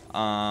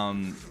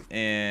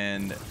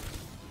 And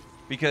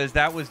because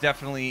that was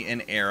definitely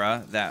an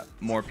era that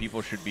more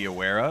people should be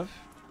aware of,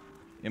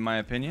 in my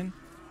opinion.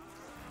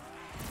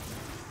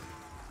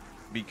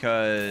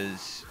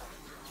 Because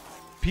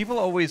people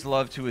always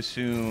love to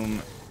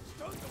assume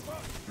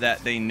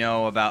that they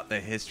know about the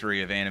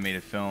history of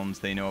animated films,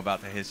 they know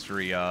about the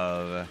history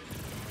of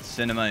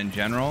cinema in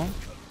general,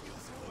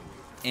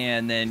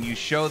 and then you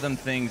show them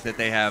things that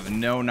they have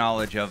no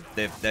knowledge of,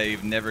 that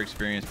they've never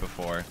experienced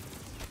before.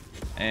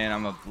 And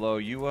I'm gonna blow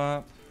you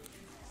up.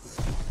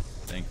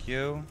 Thank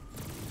you.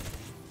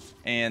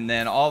 And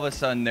then all of a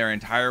sudden their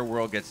entire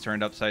world gets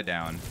turned upside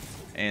down,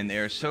 and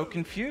they're so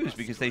confused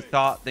because they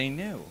thought they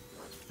knew.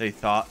 They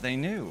thought they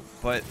knew,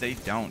 but they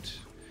don't.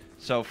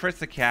 So Fritz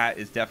the Cat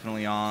is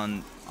definitely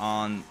along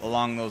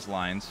those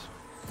lines.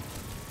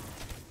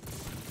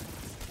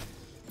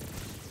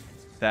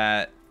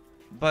 But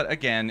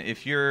again,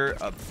 if you're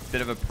a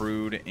bit of a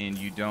prude and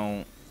you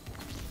don't,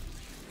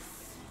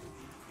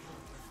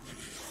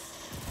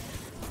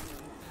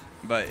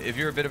 if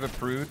you're a bit of a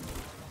prude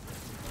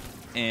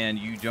and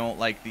you don't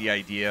like the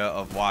idea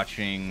of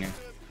watching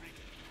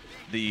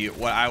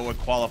what I would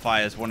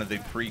qualify as one of the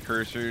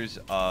precursors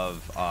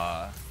of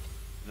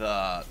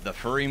the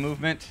furry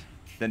movement,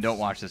 then don't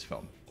watch this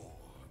film.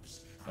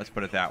 Let's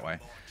put it that way.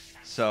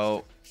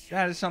 So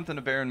that is something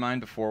to bear in mind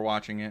before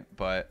watching it,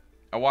 but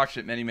I watched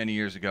it many, many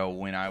years ago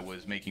when I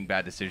was making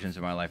bad decisions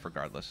in my life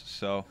regardless.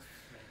 So,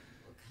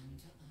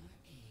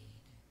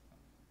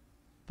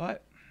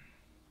 but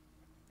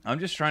I'm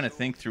just trying to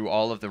think through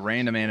all of the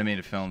random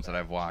animated films that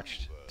I've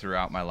watched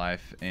throughout my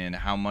life and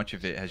how much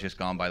of it has just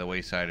gone by the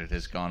wayside. It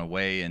has gone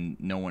away and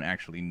no one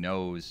actually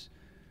knows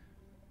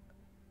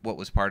what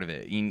was part of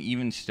it. And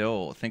even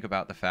still, think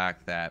about the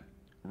fact that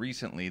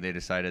recently they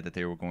decided that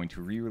they were going to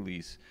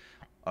re-release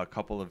a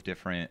couple of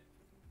different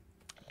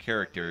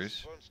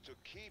characters. To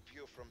keep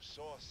you from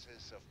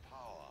sources of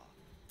power.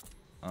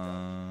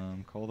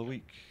 Call of the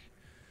week.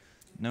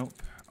 Nope.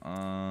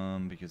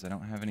 Because I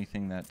don't have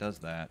anything that does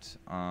that.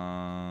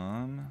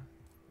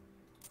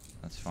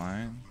 That's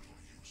fine.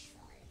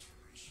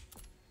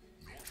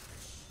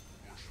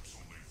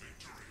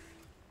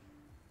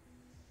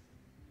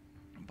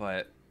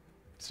 But,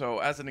 so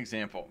as an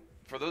example,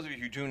 for those of you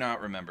who do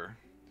not remember,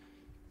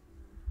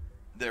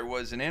 there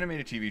was an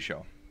animated TV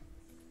show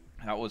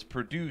that was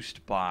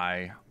produced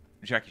by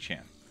Jackie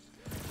Chan.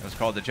 It was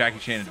called The Jackie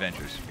Chan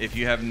Adventures. If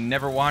you have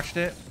never watched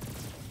it,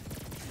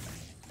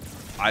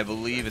 I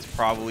believe it's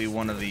probably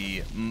one of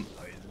the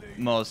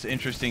most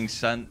interesting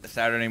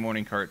Saturday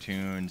morning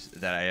cartoons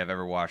that I have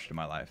ever watched in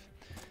my life,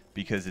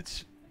 because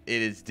it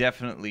is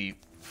definitely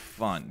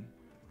fun.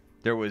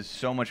 There was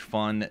so much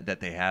fun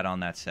that they had on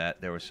that set.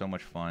 There was so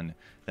much fun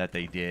that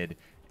they did,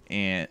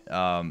 and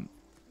I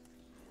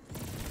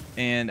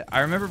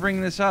remember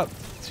bringing this up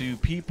to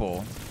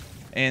people,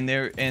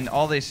 and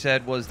all they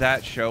said was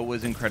that show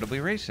was incredibly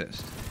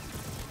racist.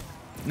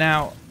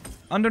 Now,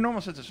 under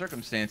normal sets of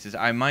circumstances,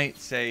 I might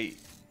say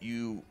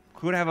you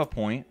could have a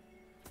point,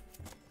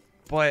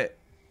 but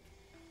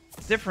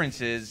the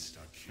difference is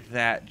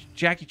that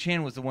Jackie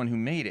Chan was the one who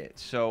made it.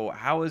 So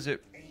how is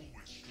it?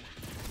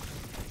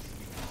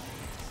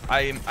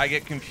 I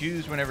get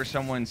confused whenever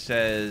someone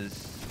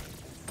says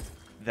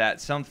that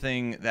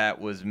something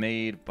that was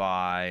made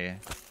by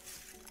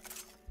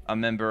a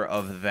member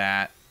of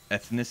that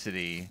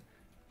ethnicity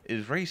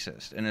is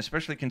racist, and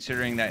especially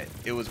considering that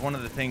it was one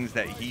of the things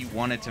that he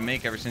wanted to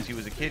make ever since he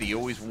was a kid.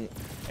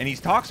 And he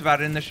talks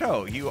about it in the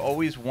show. He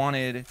always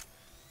wanted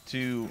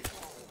to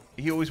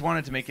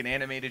make an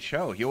animated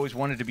show. He always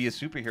wanted to be a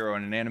superhero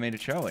in an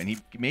animated show, and he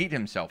made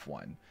himself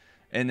one.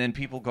 And then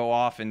people go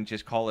off and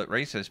just call it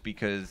racist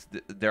because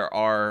there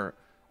are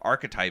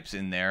archetypes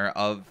in there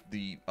of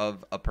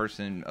a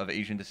person of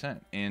Asian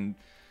descent. And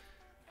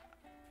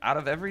out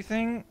of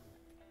everything,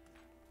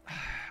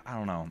 I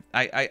don't know.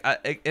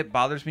 It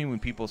bothers me when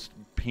people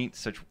paint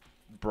such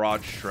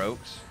broad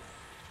strokes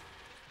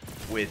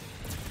with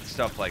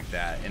stuff like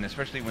that, and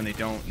especially when they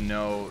don't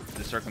know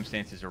the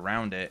circumstances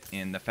around it,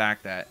 and the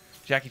fact that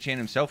Jackie Chan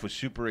himself was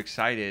super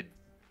excited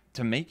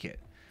to make it.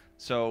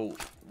 So,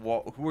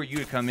 who are you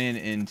to come in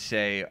and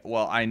say,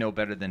 well, I know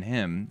better than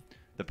him,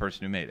 the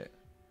person who made it?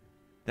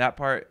 That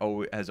part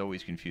has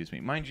always confused me.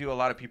 Mind you, a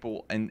lot of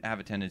people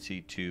have a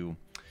tendency to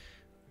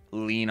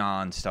lean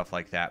on stuff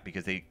like that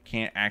because they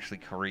can't actually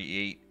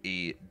create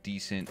a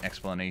decent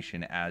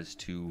explanation as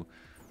to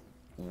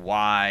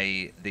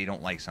why they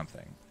don't like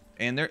something.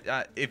 And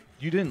if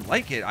you didn't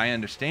like it, I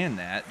understand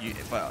that.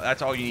 But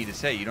that's all you need to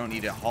say. You don't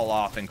need to haul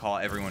off and call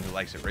everyone who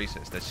likes it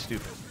racist. That's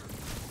stupid.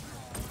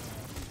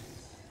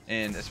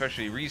 And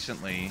especially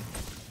recently,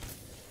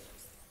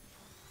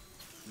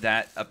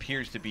 that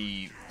appears to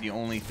be the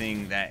only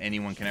thing that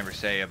anyone can ever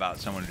say about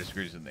someone who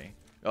disagrees with me.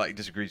 Like,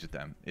 disagrees with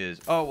them is,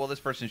 oh, well, this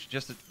person's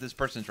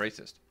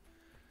racist.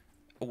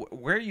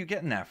 Where are you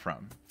getting that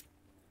from?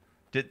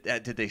 Did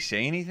they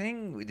say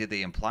anything? Did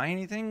they imply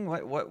anything?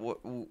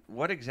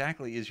 What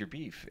exactly is your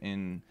beef?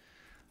 And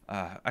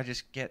I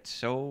just get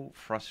so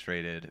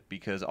frustrated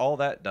because all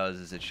that does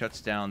is it shuts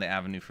down the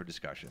avenue for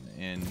discussion.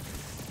 And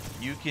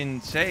you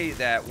can say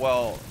that,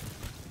 well,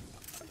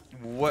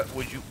 what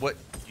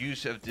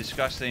use of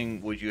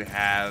discussing would you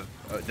have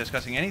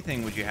discussing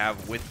anything would you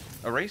have with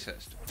a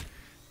racist?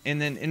 And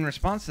then in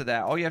response to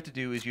that, all you have to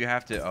do is you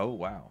have to,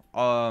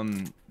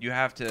 you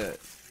have to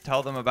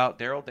tell them about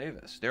Daryl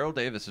Davis. Daryl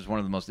Davis is one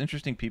of the most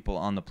interesting people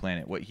on the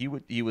planet.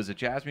 He was a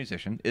jazz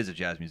musician,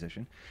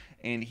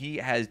 and he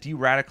has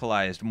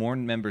de-radicalized more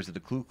members of the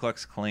Ku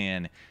Klux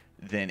Klan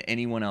than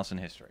anyone else in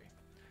history.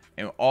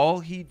 And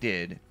all he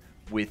did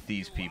with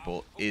these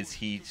people is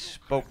he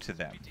spoke to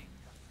them.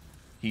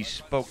 He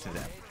spoke to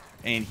them.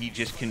 And he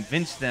just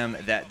convinced them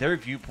that their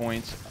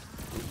viewpoints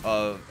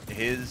of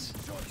his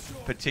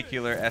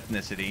particular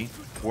ethnicity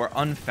were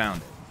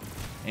unfounded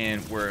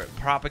and were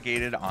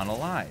propagated on a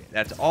lie.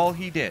 That's all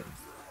he did.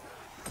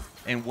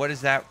 And what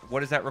does that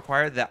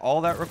require?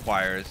 All that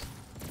requires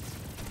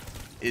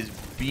is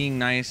being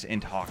nice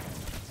and talking.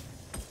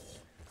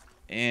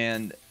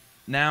 And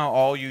now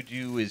all you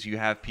do is you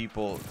have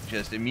people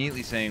just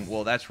immediately saying,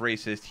 well, that's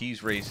racist,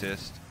 he's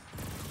racist,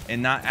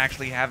 and not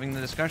actually having the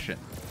discussion.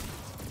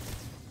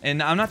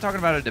 And I'm not talking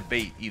about a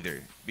debate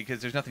either,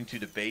 because there's nothing to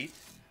debate,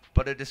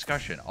 but a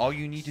discussion. All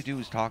you need to do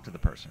is talk to the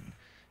person,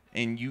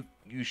 and you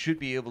should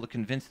be able to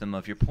convince them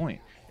of your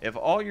point. If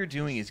all you're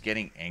doing is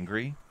getting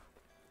angry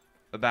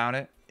about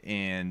it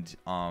and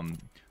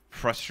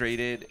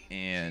frustrated,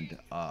 and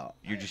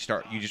you just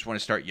want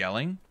to start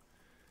yelling,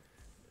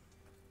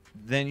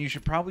 then you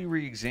should probably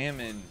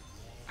re-examine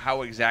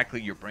how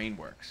exactly your brain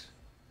works,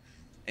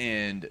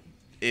 and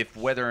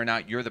whether or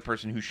not you're the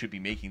person who should be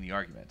making the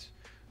arguments.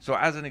 So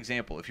as an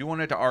example, if you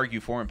wanted to argue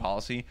foreign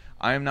policy,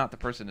 I am not the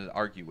person to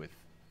argue with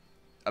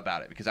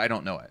about it because I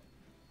don't know it.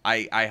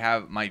 I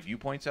have my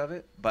viewpoints of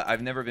it, but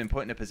I've never been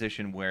put in a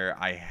position where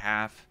I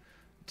have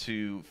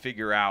to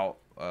figure out,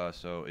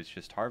 so it's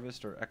just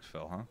harvest or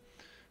exfil,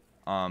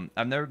 huh?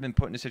 I've never been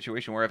put in a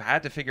situation where I've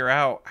had to figure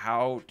out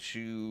how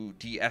to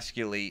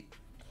de-escalate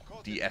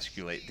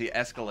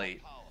de-escalate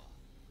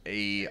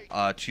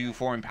two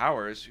foreign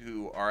powers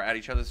who are at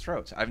each other's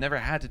throats. I've never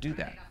had to do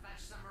that.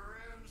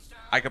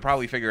 I could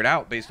probably figure it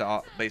out based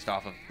off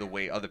of the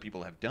way other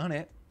people have done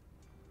it,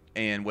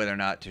 and whether or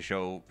not to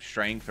show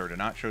strength or to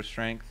not show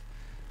strength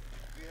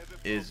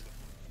is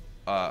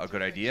a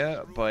good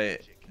idea.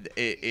 But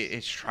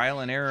it's trial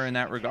and error in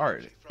that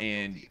regard,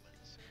 and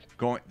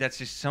that's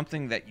just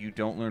something that you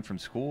don't learn from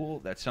school.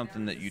 That's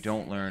something that you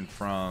don't learn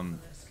from.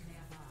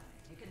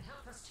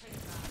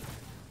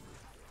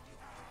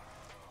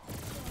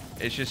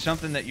 It's just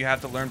something that you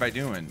have to learn by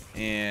doing,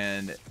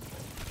 and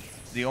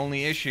the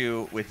only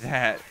issue with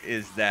that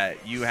is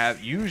that you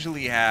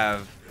usually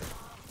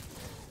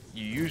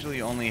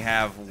only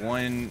have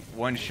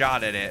one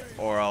shot at it,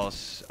 or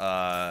else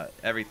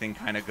everything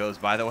kind of goes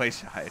by the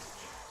wayside.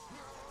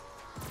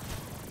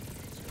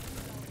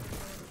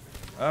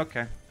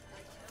 Okay.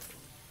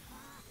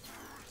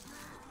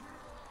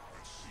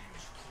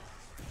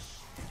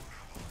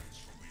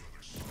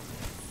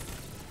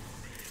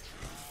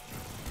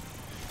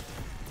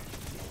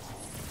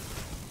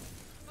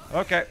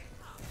 Okay.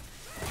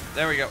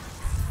 There we go.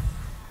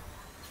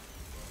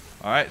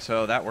 Alright,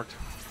 so that worked.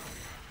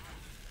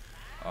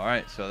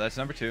 Alright, so that's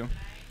number 2.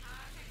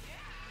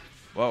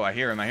 Whoa, I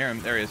hear him.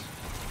 There he is.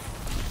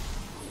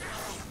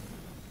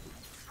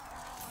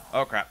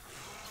 Oh, crap.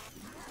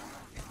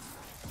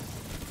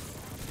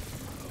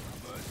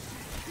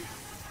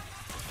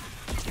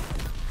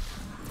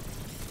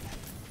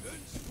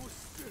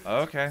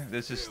 Okay,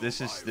 this is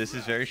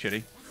very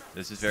shitty.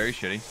 This is very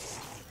shitty.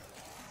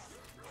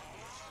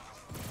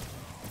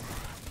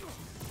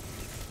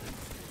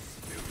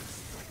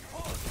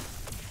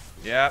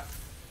 Yep.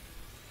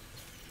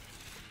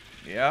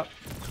 Yep.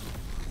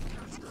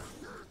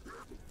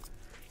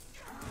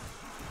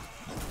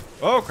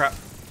 Oh, crap.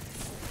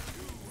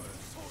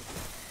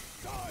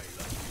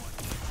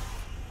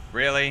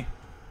 Really?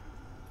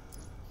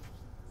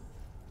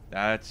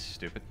 That's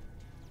stupid.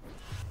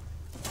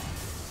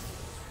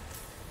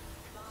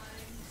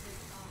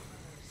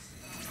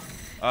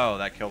 Oh,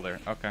 that killed her.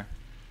 Okay.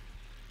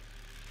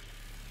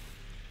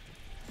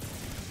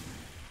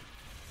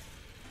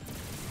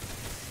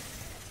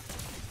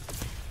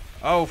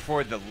 Oh,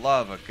 for the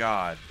love of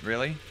God.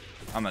 Really?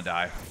 I'm gonna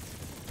die.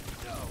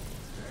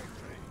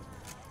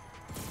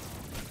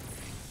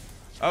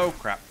 Oh,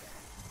 crap.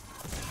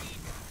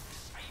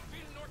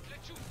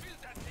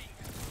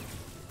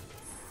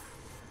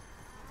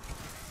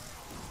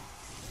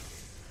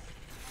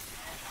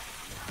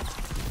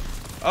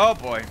 Oh,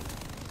 boy.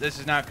 This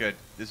is not good.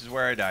 This is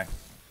where I die.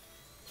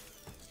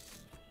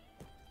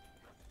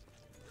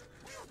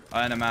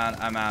 And I'm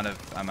out of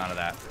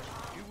that.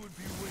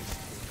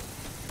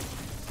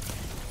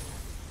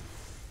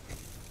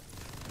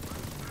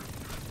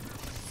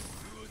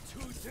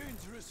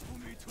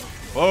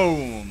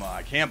 Boom!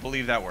 I can't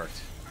believe that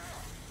worked.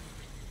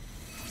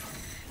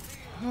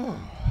 Man,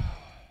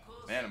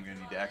 I'm gonna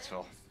need to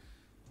exfil.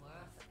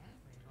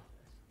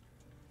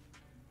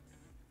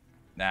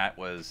 That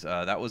was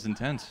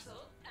intense.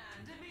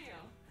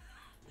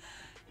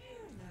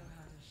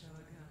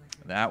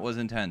 That was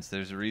intense.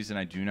 There's a reason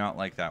I do not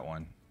like that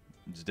one.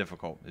 It's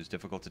difficult. It's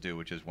difficult to do,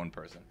 which is one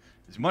person.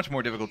 It's much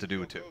more difficult to do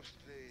with 2.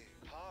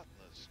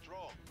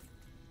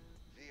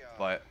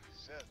 But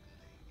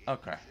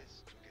okay.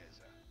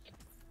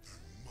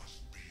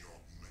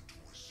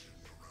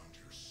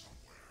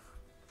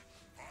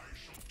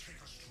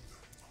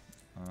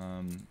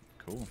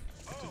 Cool.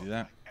 Get to do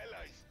that.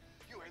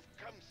 You have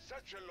come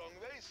such a long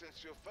way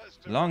since your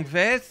first Long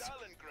way?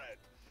 Stalingrad.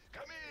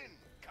 Come in.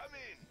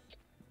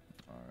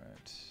 All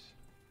right.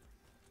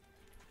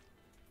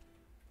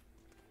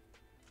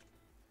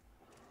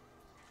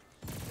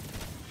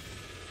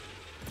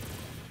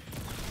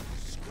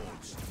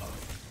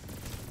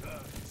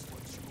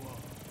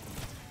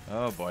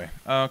 Oh boy.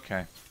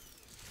 Okay.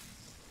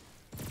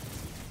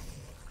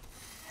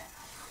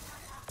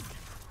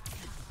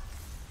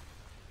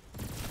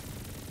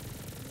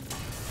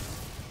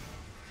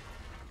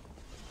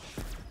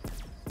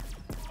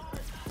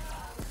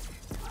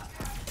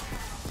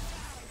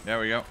 There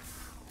we go.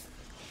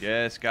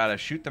 Just gotta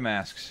shoot the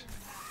masks.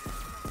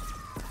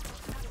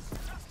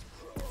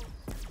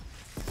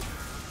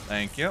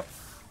 Thank you.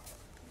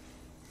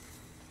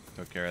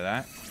 Took care of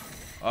that.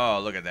 Oh,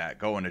 look at that.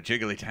 Going to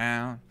Jiggly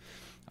Town.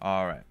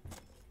 All right.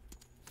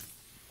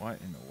 What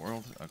in the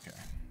world? Okay.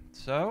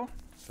 So,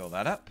 fill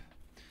that up.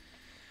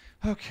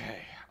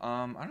 Okay.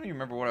 I don't even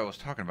remember what I was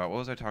talking about. What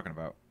was I talking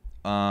about?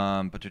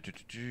 But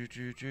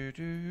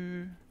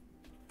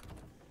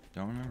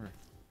don't remember.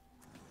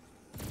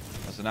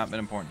 Must have not been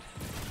important.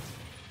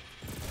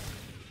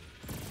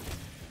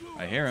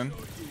 I hear him.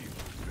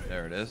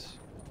 There it is.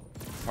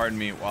 Pardon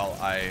me while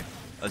I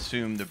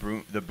assume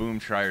the boom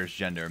trier's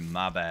gender.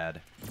 My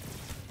bad.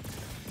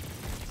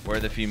 We're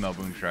the female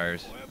boom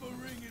triers.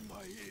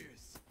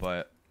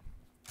 But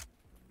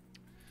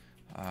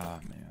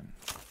man.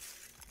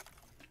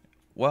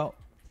 Well,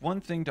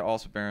 one thing to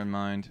also bear in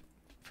mind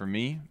for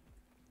me,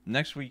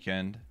 next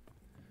weekend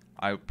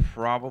I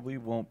probably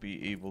won't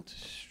be able to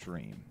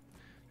stream.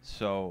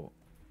 So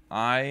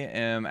I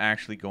am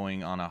actually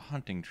going on a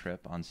hunting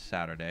trip on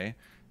Saturday,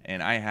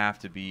 and I have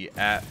to be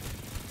at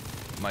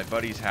my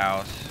buddy's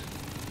house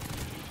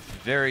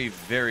very,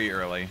 very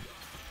early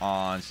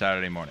on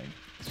Saturday morning.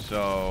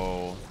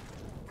 So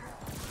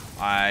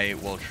I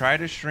will try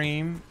to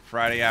stream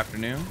Friday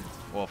afternoon,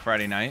 well,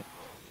 Friday night,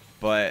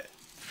 but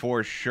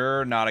for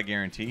sure not a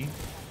guarantee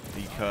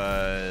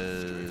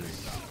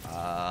because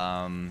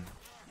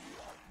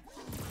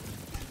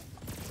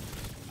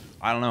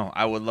I don't know.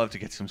 I would love to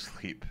get some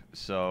sleep.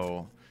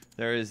 So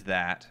there is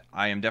that.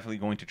 I am definitely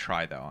going to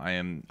try though.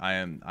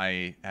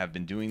 I have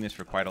been doing this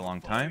for quite a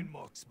long time. Fine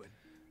marksman.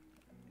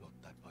 Not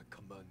that my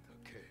commander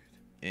cared.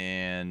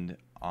 And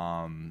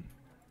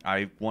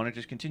I want to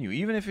just continue,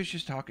 even if it's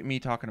just me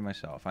talking to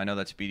myself. I know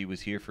that Speedy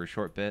was here for a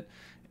short bit,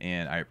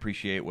 and I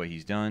appreciate what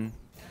he's done.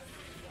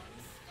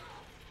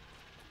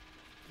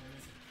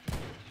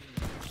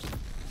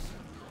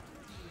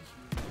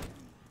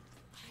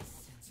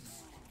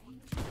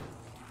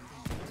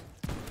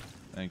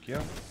 Thank you.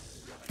 What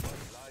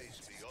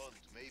lies beyond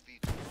may be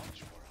too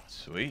much for us.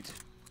 Sweet.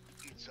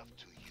 It's up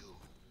to you,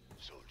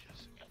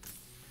 soldiers.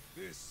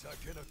 This I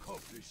can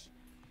accomplish.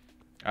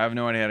 I have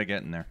no idea how to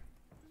get in there.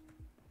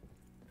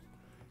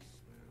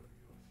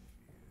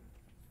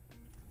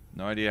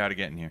 No idea how to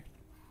get in here.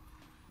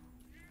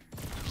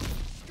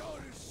 Skull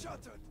is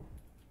shattered.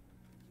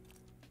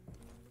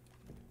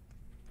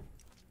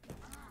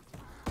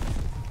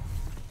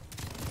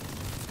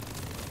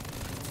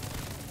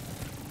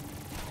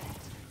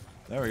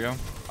 There we go.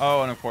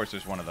 Oh, and of course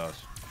there's one of those.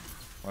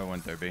 Why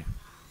wouldn't there be? It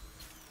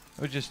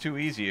was just too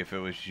easy if it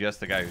was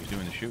just the guy who's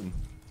doing the shooting.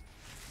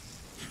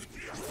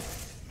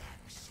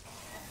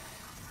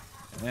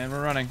 And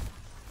we're running.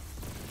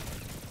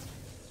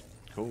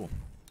 Cool.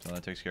 So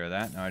that takes care of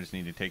that. Now I just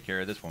need to take care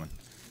of this woman.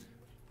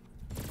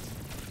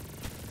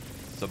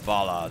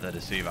 Zabala the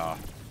Deceiver.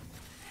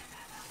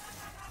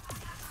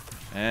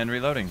 And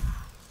reloading.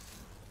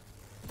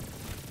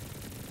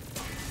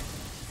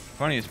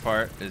 Funniest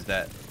part is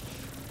that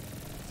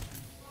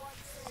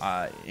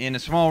in a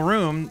small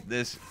room,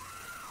 this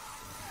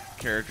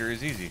character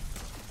is easy.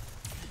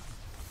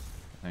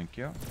 Thank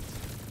you.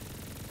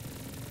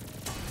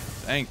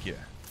 Thank you.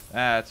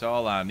 That's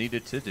all I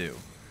needed to do.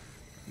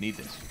 Need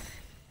this.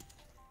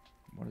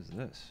 What is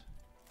this?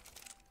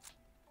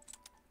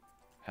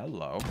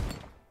 Hello.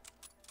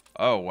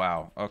 Oh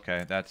wow.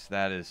 Okay,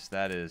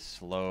 that is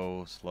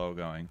slow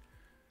going.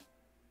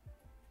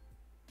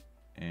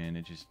 And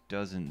it just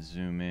doesn't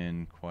zoom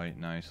in quite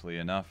nicely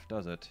enough,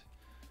 does it?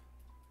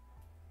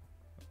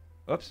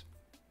 Oops.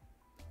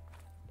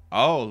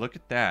 Oh, look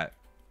at that.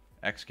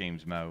 X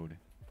Games mode.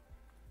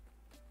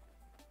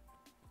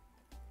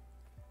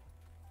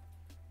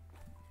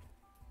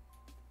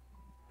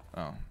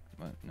 Oh,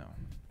 but no.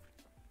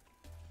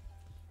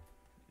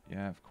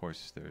 Yeah, of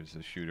course there's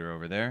a shooter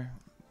over there.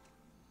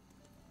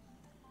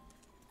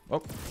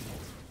 Oh.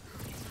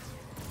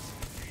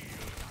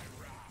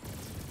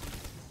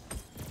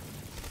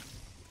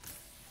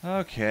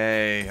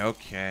 Okay.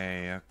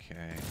 That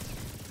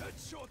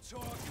shot's our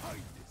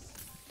kindness.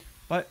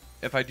 But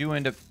if I do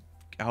end up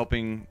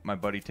helping my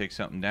buddy take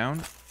something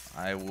down,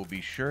 I will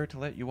be sure to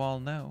let you all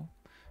know.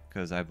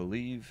 Because I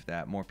believe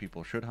that more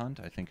people should hunt.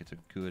 I think it's a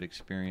good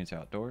experience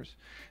outdoors.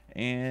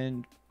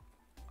 And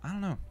I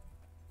don't know.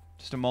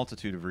 Just a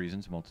multitude of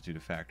reasons, a multitude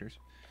of factors.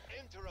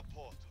 Enter a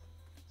portal.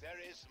 There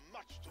is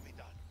much to be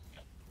done.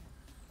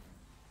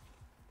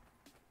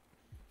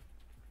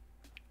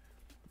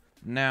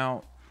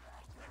 Now,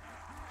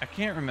 I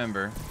can't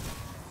remember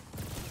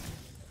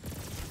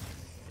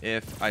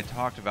if I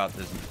talked about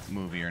this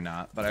movie or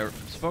not, but I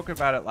spoke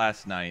about it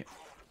last night.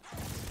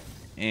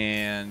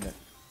 And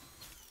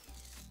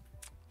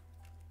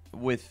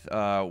with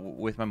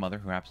my mother,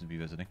 who happens to be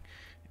visiting.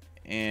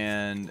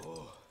 And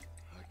Oh,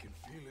 I can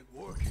feel it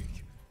working.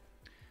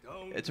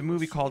 Down it's a to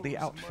movie the called The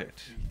soles of my Outfit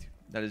feet.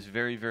 that is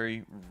very,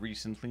 very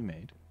recently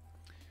made.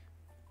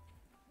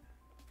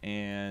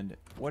 And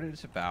what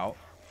it's about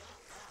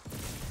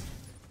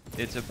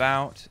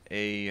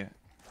a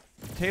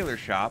tailor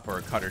shop or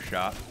a cutter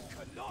shop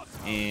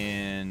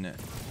in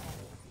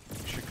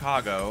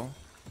Chicago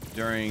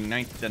during the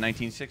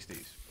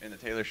 1960s. And the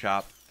tailor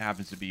shop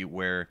happens to be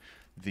where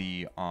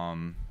the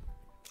one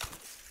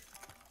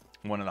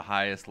of the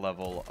highest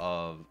levels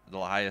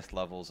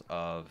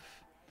of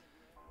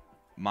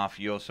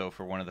mafioso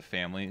for one of the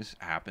families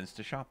happens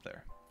to shop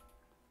there.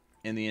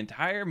 And the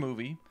entire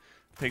movie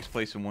takes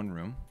place in one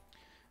room.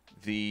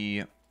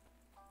 I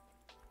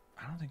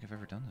don't think I've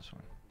ever done this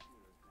one.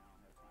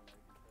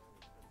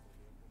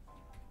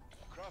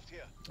 Craft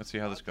here. Let's see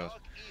how this goes.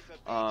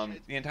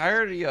 The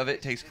entirety of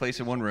it takes place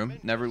in one room.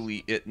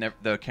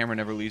 The camera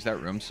never leaves that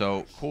room.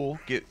 So cool.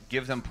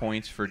 Give them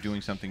points for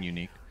doing something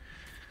unique.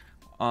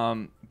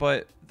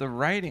 But the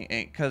writing,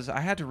 because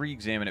I had to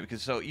re-examine it,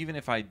 because so even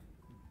if I,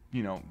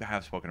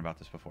 have spoken about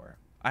this before,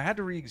 I had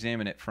to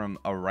re-examine it from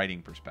a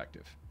writing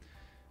perspective,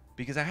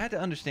 because I had to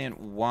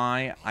understand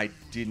why I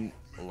didn't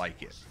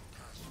like it.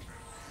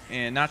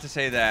 And not to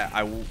say that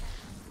I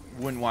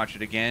wouldn't watch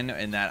it again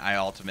and that I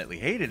ultimately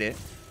hated it,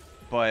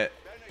 But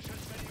Banish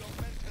as many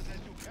augmenters as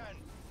you can.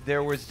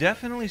 there was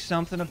definitely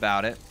something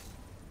about it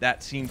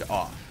that seemed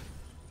off.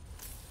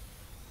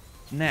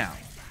 Now,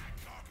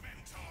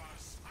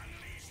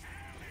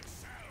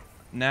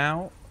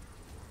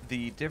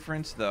 the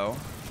difference though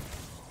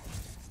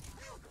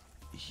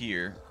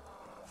here.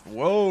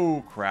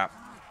 Whoa, crap!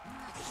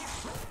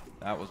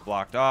 That was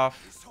blocked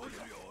off.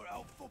 You're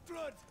out for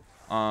blood.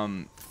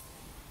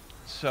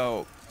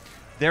 So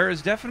there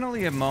is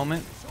definitely a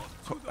moment,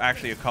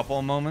 actually a couple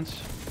of moments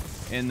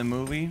in the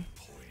movie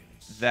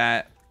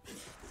that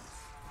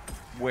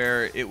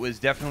where it was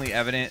definitely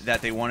evident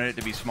that they wanted it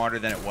to be smarter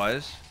than it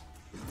was.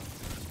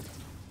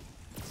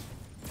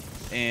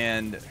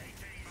 And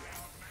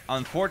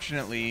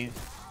unfortunately,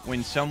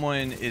 when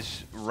someone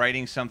is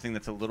writing something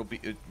that's a little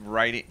bit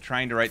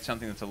trying to write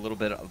something that's a little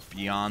bit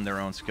beyond their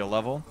own skill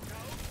level,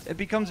 it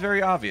becomes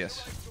very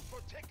obvious. To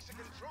protect the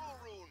control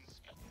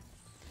runes.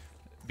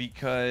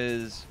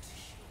 Because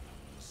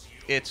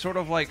it's sort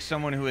of like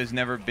someone who has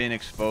never been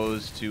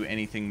exposed to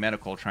anything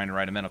medical trying to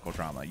write a medical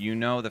drama. You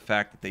know the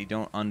fact that they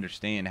don't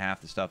understand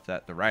half the stuff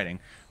that they're writing,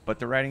 but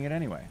they're writing it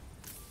anyway.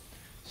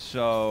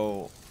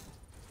 So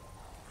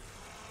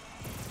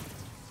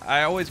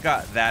I always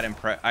got that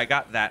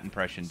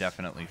impression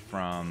definitely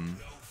from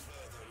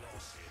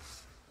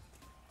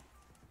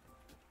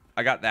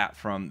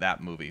that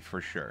movie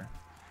for sure.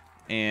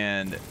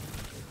 And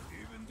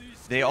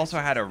they also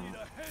had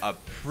a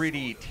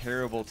pretty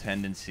terrible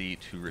tendency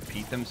to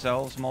repeat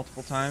themselves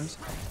multiple times,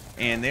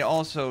 and they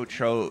also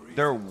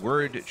their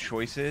word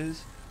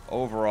choices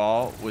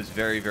overall was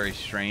very, very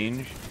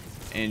strange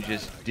and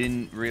just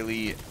didn't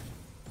really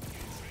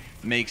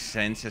make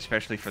sense,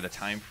 especially for the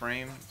time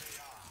frame.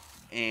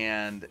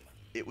 And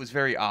it was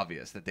very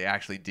obvious that they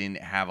actually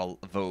didn't have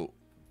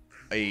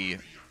a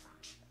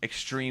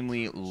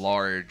extremely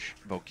large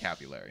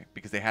vocabulary,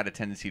 because they had a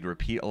tendency to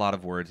repeat a lot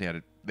of words. They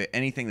had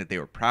anything that they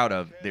were proud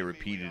of, they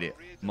repeated it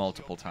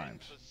multiple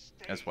times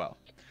as well.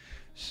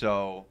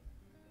 So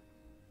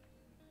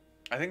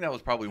I think that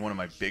was probably one of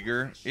my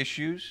bigger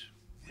issues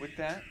with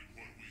that.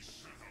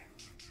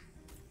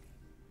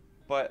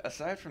 But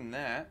aside from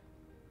that,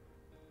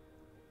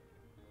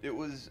 it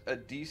was a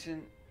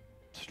decent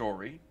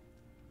story.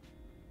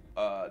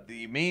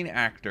 The main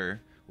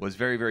actor was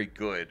very, very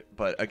good,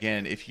 but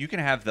again, if you can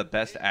have the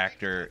best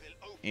actor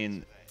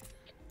in...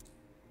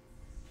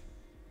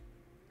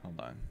 Hold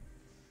on.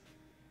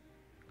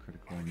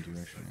 Critical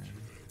intuition.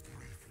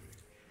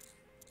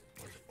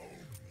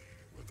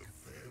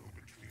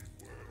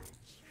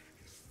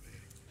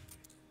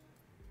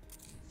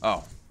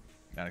 Oh,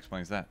 that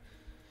explains that.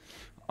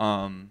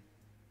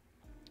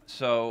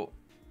 So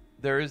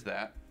there is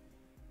that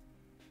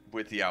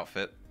with the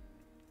outfit.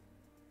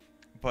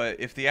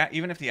 But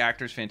even if the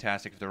actor's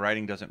fantastic, if the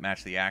writing doesn't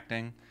match the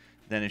acting,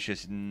 then it's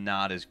just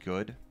not as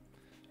good,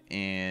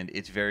 and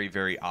it's very,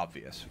 very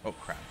obvious. Oh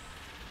crap!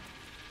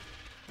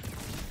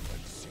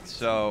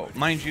 So,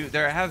 mind you,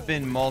 there have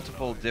been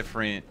multiple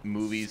different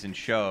movies and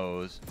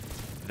shows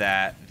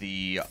that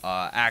the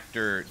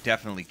actor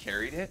definitely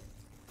carried it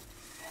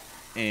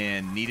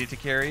and needed to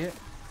carry it,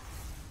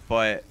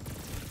 but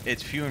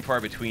it's few and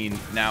far between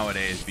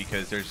nowadays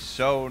because there's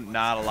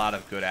not a lot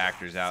of good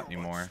actors out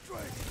anymore.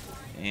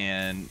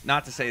 And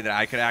not to say that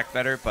I could act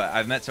better, but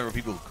I've met several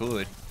people who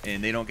could,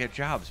 and they don't get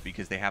jobs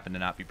because they happen to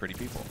not be pretty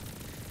people.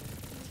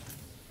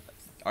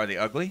 Are they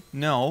ugly?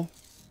 No.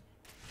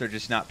 They're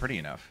just not pretty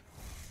enough.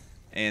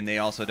 And they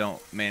also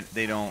don't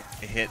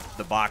hit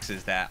the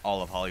boxes that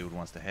all of Hollywood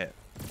wants to hit.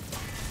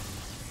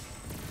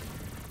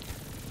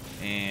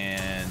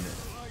 And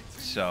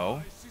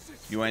so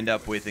you end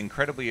up with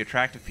incredibly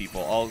attractive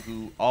people,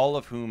 all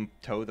of whom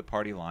toe the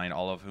party line,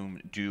 all of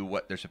whom do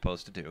what they're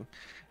supposed to do.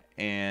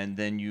 And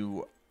then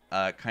you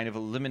kind of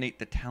eliminate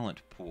the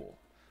talent pool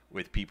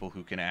with people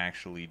who can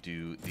actually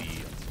do the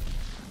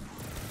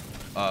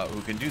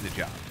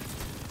job.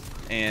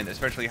 And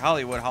especially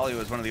Hollywood.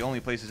 Hollywood is one of the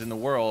only places in the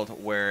world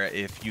where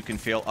if you can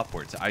fail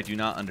upwards. I do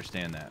not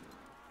understand that.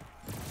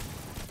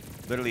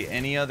 Literally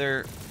any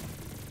other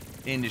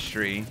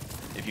industry,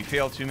 if you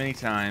fail too many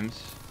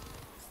times,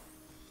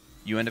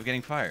 you end up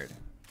getting fired.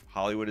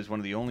 Hollywood is one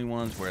of the only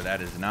ones where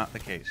that is not the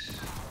case.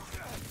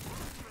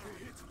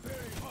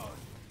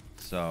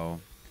 So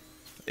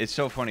it's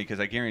so funny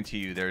because I guarantee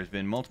you there's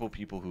been multiple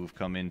people who've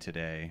come in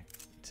today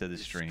to the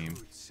stream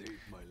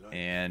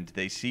and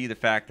they see the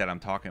fact that I'm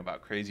talking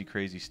about crazy,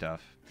 crazy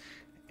stuff,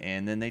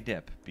 and then they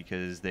dip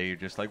because they're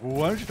just like, well,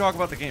 why don't you talk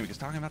about the game? Because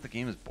talking about the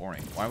game is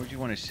boring. Why would you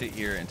want to sit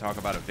here and talk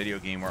about a video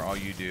game where all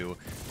you do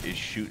is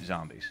shoot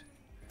zombies?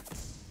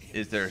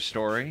 Is there a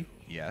story?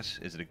 Yes.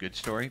 Is it a good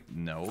story?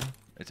 No.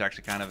 It's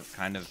actually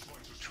kind of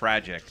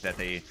tragic that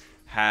they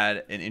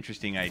had an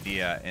interesting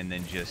idea and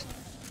then just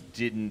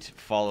didn't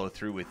follow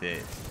through with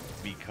it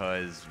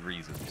because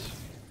reasons.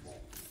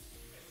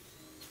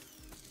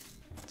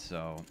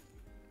 So,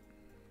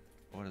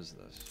 what is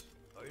this?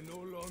 I no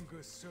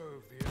longer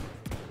serve the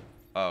Emperor.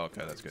 Oh,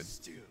 okay, that's good.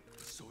 Still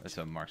a soldier. That's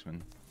a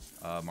marksman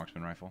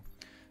rifle.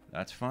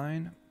 That's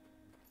fine.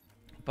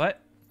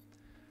 But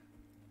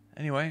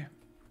anyway,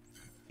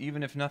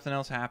 even if nothing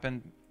else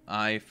happened,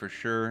 I for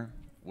sure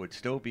would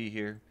still be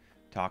here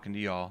talking to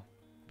y'all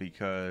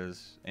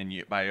because,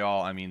 and by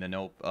y'all I mean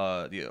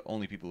the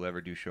only people who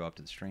ever do show up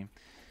to the stream,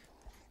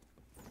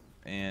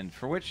 and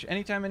for which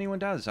anytime anyone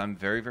does, I'm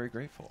very, very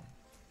grateful.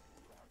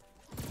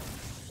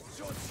 Shut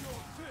your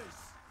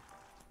face!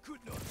 Could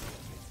not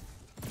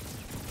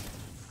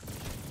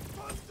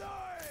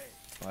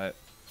But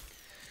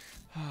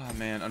oh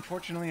man,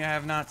 unfortunately I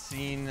have not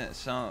seen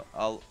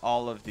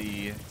all of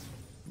the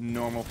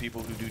normal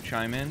people who do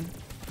chime in,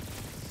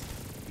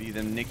 be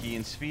them Nikki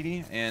and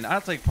Speedy, and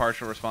I'll take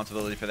partial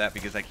responsibility for that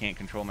because I can't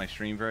control my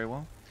stream very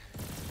well.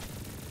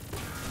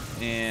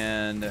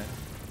 And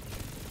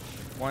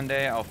one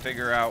day I'll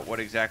figure out what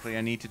exactly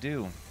I need to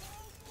do,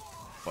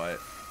 but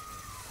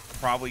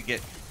probably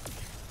get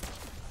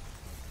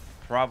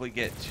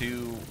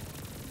 2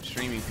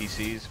 streaming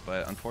PCs,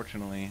 but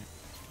unfortunately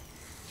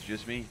it's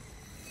just me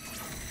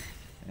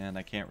and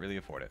I can't really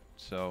afford it,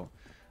 so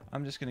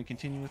I'm just going to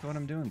continue with what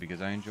I'm doing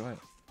because I enjoy it.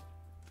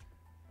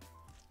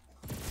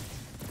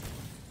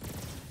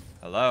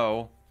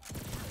 Hello?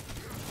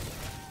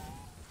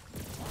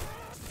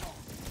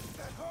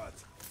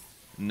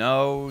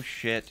 No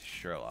shit,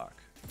 Sherlock.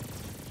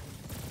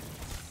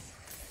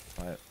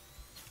 But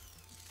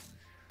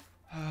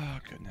oh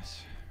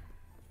goodness.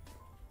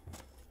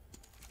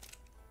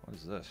 What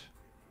is this?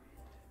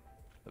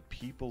 The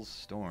People's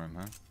Storm,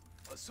 huh?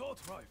 assault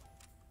rifle.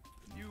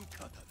 New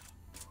katana.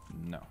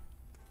 No.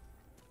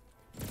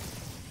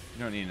 You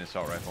don't need an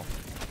assault rifle.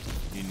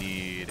 You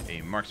need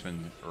a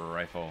marksman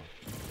rifle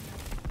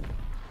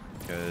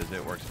because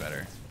it works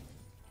better.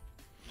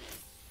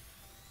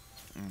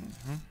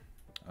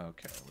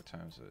 Okay, what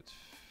time is it?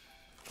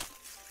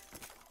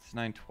 It's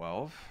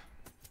 9:12.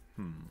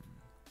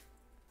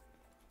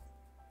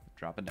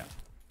 Dropping down.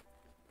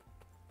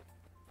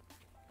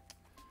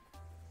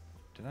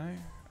 Did I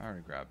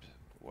already grabbed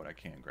what I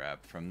can grab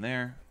from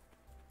there?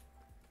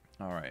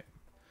 Alright.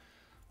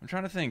 I'm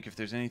trying to think if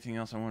there's anything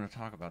else I want to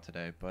talk about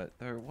today, but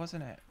there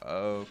wasn't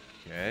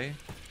okay.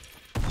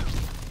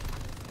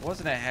 There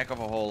wasn't a heck of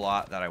a whole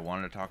lot that I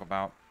wanted to talk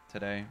about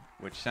today,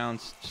 which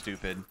sounds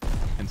stupid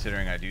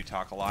considering I do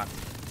talk a lot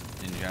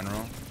in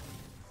general.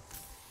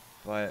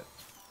 But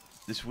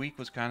this week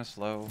was kind of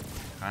slow,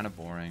 kind of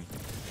boring.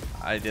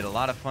 I did a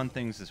lot of fun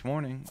things this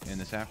morning and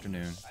this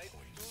afternoon,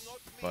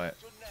 but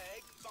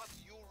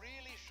you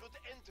really should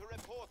enter a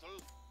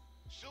portal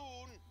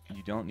soon.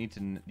 you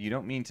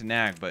don't mean to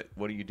nag, but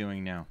what are you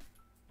doing now?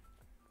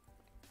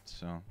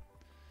 So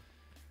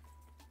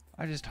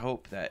I just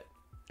hope that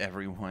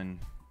everyone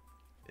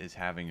is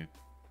having a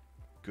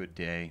good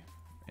day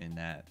and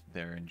that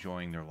they're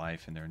enjoying their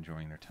life and they're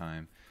enjoying their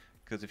time,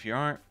 because if you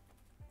aren't,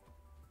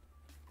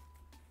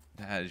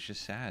 that is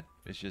just sad.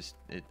 It's just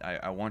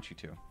I want you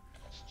to.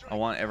 I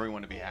want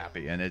everyone to be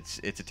happy, and it's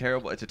a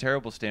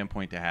terrible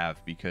standpoint to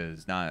have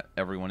because not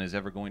everyone is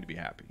ever going to be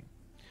happy.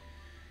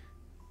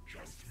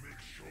 Just make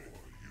sure you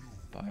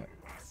But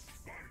last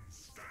man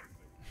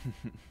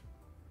standing.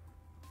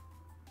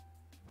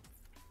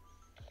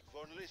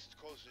 Von List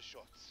calls the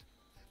shots,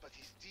 but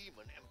his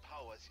demon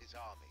empowers his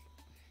army.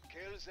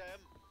 Kills them,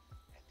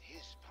 and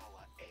his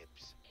power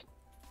ebbs.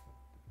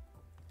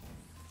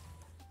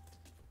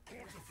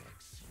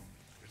 Cortifex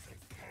is a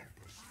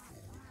pompous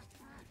fool.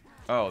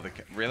 oh,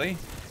 really?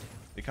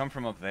 They come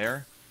from up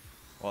there?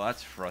 Well,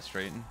 that's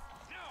frustrating.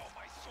 Now,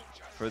 my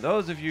soldiers. For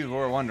those of you who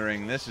are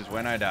wondering, this is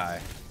when I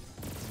die.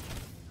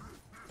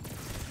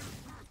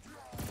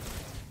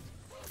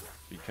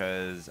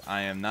 Because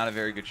I am not a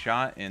very good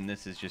shot, and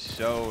this is just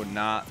so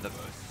not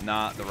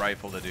the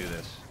rifle to do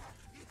this.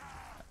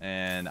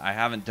 And I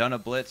haven't done a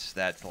blitz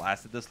that's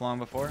lasted this long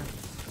before.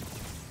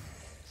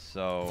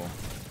 So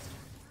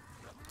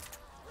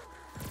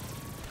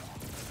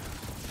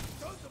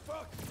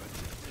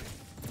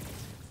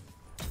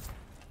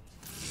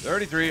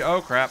 33. Oh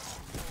crap.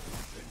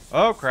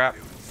 Oh crap.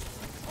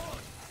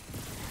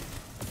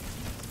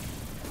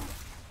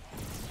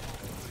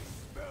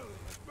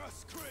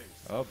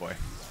 Oh boy.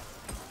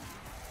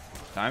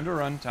 Time to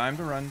run, time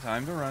to run,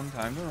 time to run,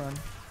 time to run.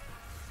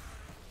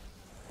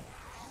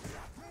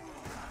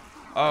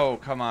 Oh,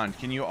 come on.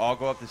 Can you all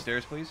go up the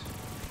stairs, please?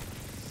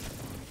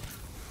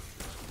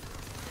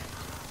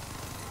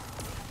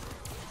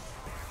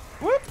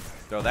 Whoop!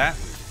 Throw that.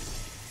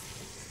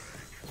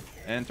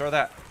 And throw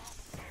that.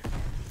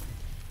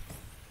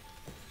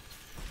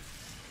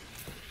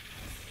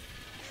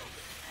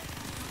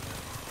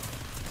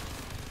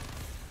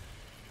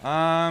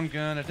 I'm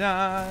gonna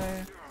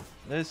die.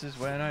 This is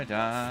when I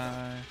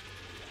die.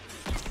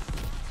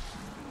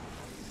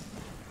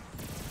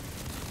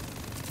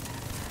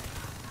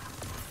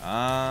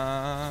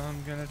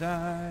 I'm gonna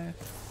die.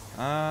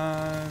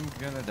 I'm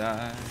gonna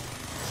die.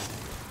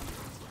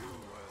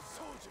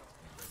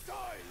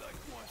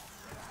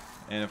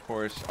 And of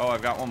course, oh,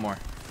 I've got one more.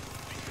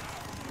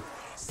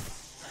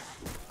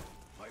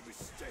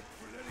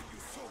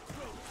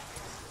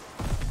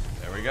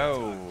 There we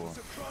go.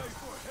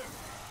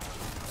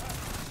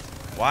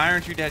 Why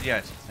aren't you dead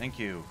yet? Thank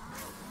you.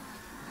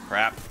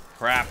 Crap.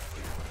 Crap.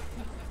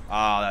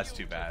 Oh, that's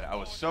too bad. I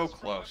was so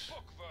close.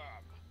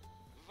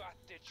 What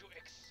did you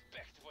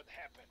expect would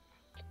happen?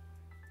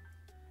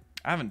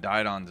 I haven't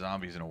died on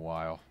zombies in a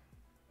while,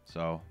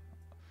 so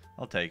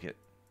I'll take it.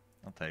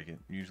 I'll take it.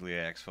 Usually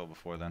I exfil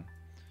before then.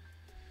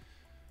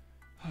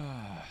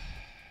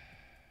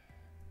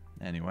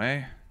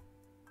 Anyway.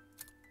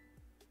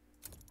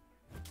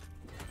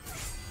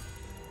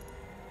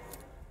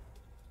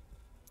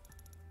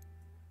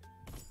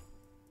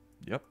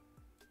 Yep.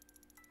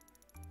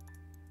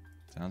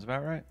 Sounds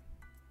about right.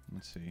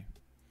 Let's see.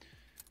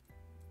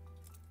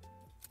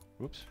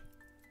 Whoops.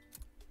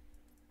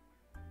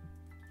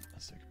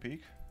 Let's take a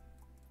peek.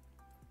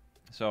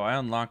 So I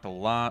unlocked a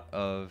lot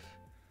of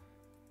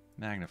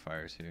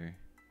magnifiers here,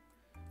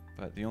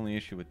 but the only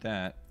issue with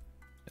that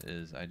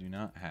is I do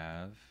not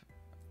have,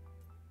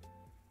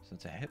 so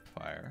it's a hip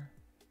fire.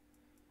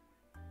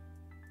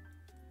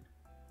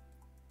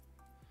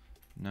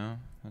 No,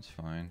 that's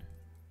fine.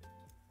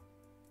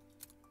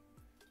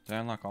 Did I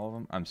unlock all of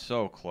them? I'm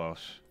so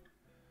close.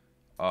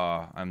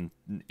 I'm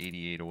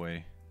 88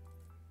 away.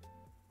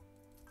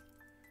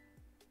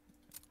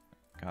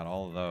 Got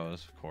all of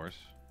those, of course.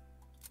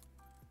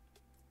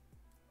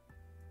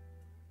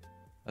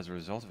 As a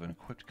result of an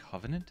equipped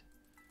covenant?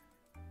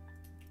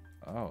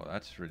 Oh,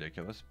 that's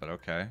ridiculous, but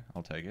okay,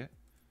 I'll take it.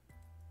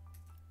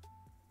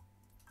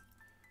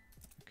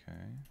 Okay.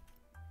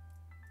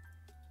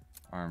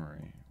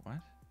 Armory. What?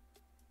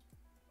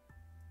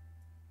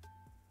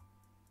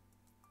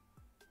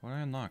 What did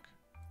I unlock?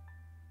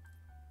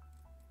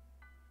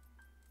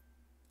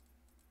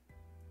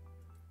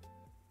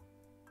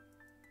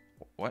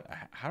 What?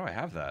 How do I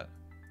have that?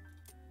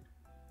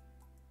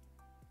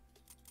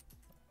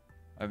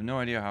 I have no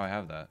idea how I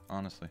have that,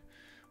 honestly.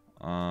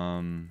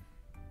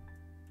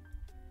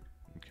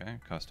 Okay,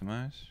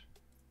 customize.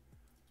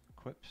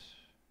 Equips.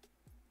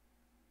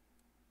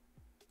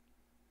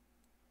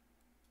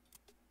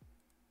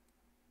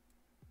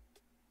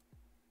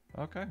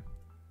 Okay.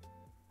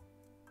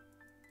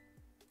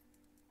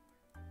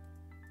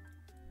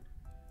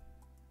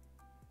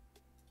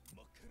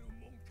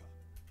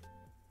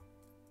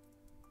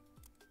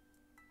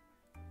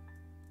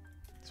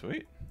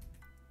 Sweet.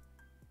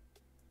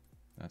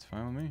 That's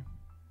fine with me.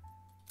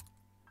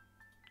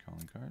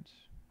 Calling cards.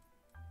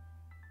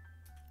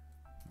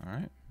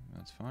 Alright,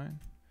 that's fine.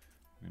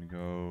 I'm gonna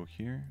go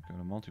here, go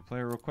to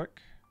multiplayer real quick.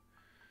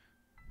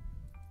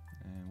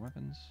 And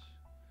weapons.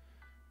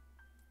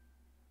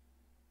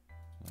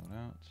 Load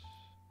out.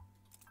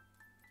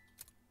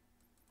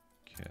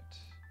 Kit.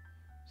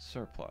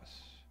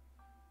 Surplus.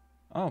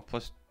 Oh,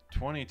 plus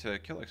 20 to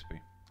kill XP.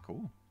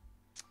 Cool.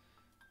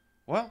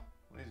 Well,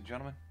 ladies and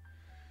gentlemen,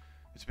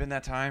 it's been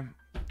that time.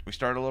 We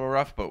started a little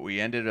rough, but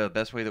we ended the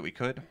best way that we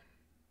could.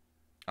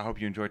 I hope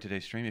you enjoyed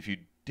today's stream. If you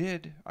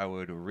did, I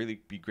would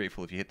really be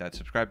grateful if you hit that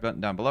subscribe button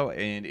down below.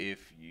 And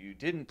if you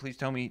didn't, please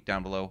tell me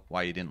down below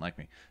why you didn't like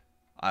me.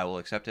 I will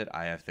accept it.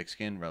 I have thick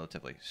skin,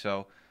 relatively.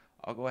 So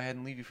I'll go ahead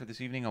and leave you for this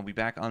evening. I'll be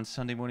back on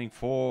Sunday morning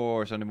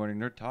for Sunday Morning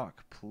Nerd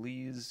Talk.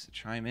 Please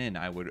chime in.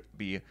 I would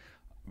be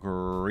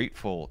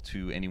grateful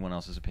to anyone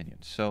else's opinion.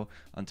 So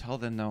until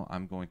then, though,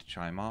 I'm going to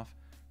chime off.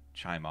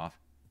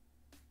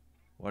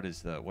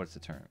 What's the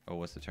term? Oh,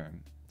 what's the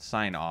term?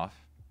 Sign off.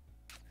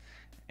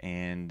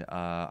 And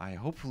I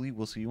hopefully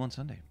will see you on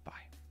Sunday.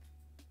 Bye.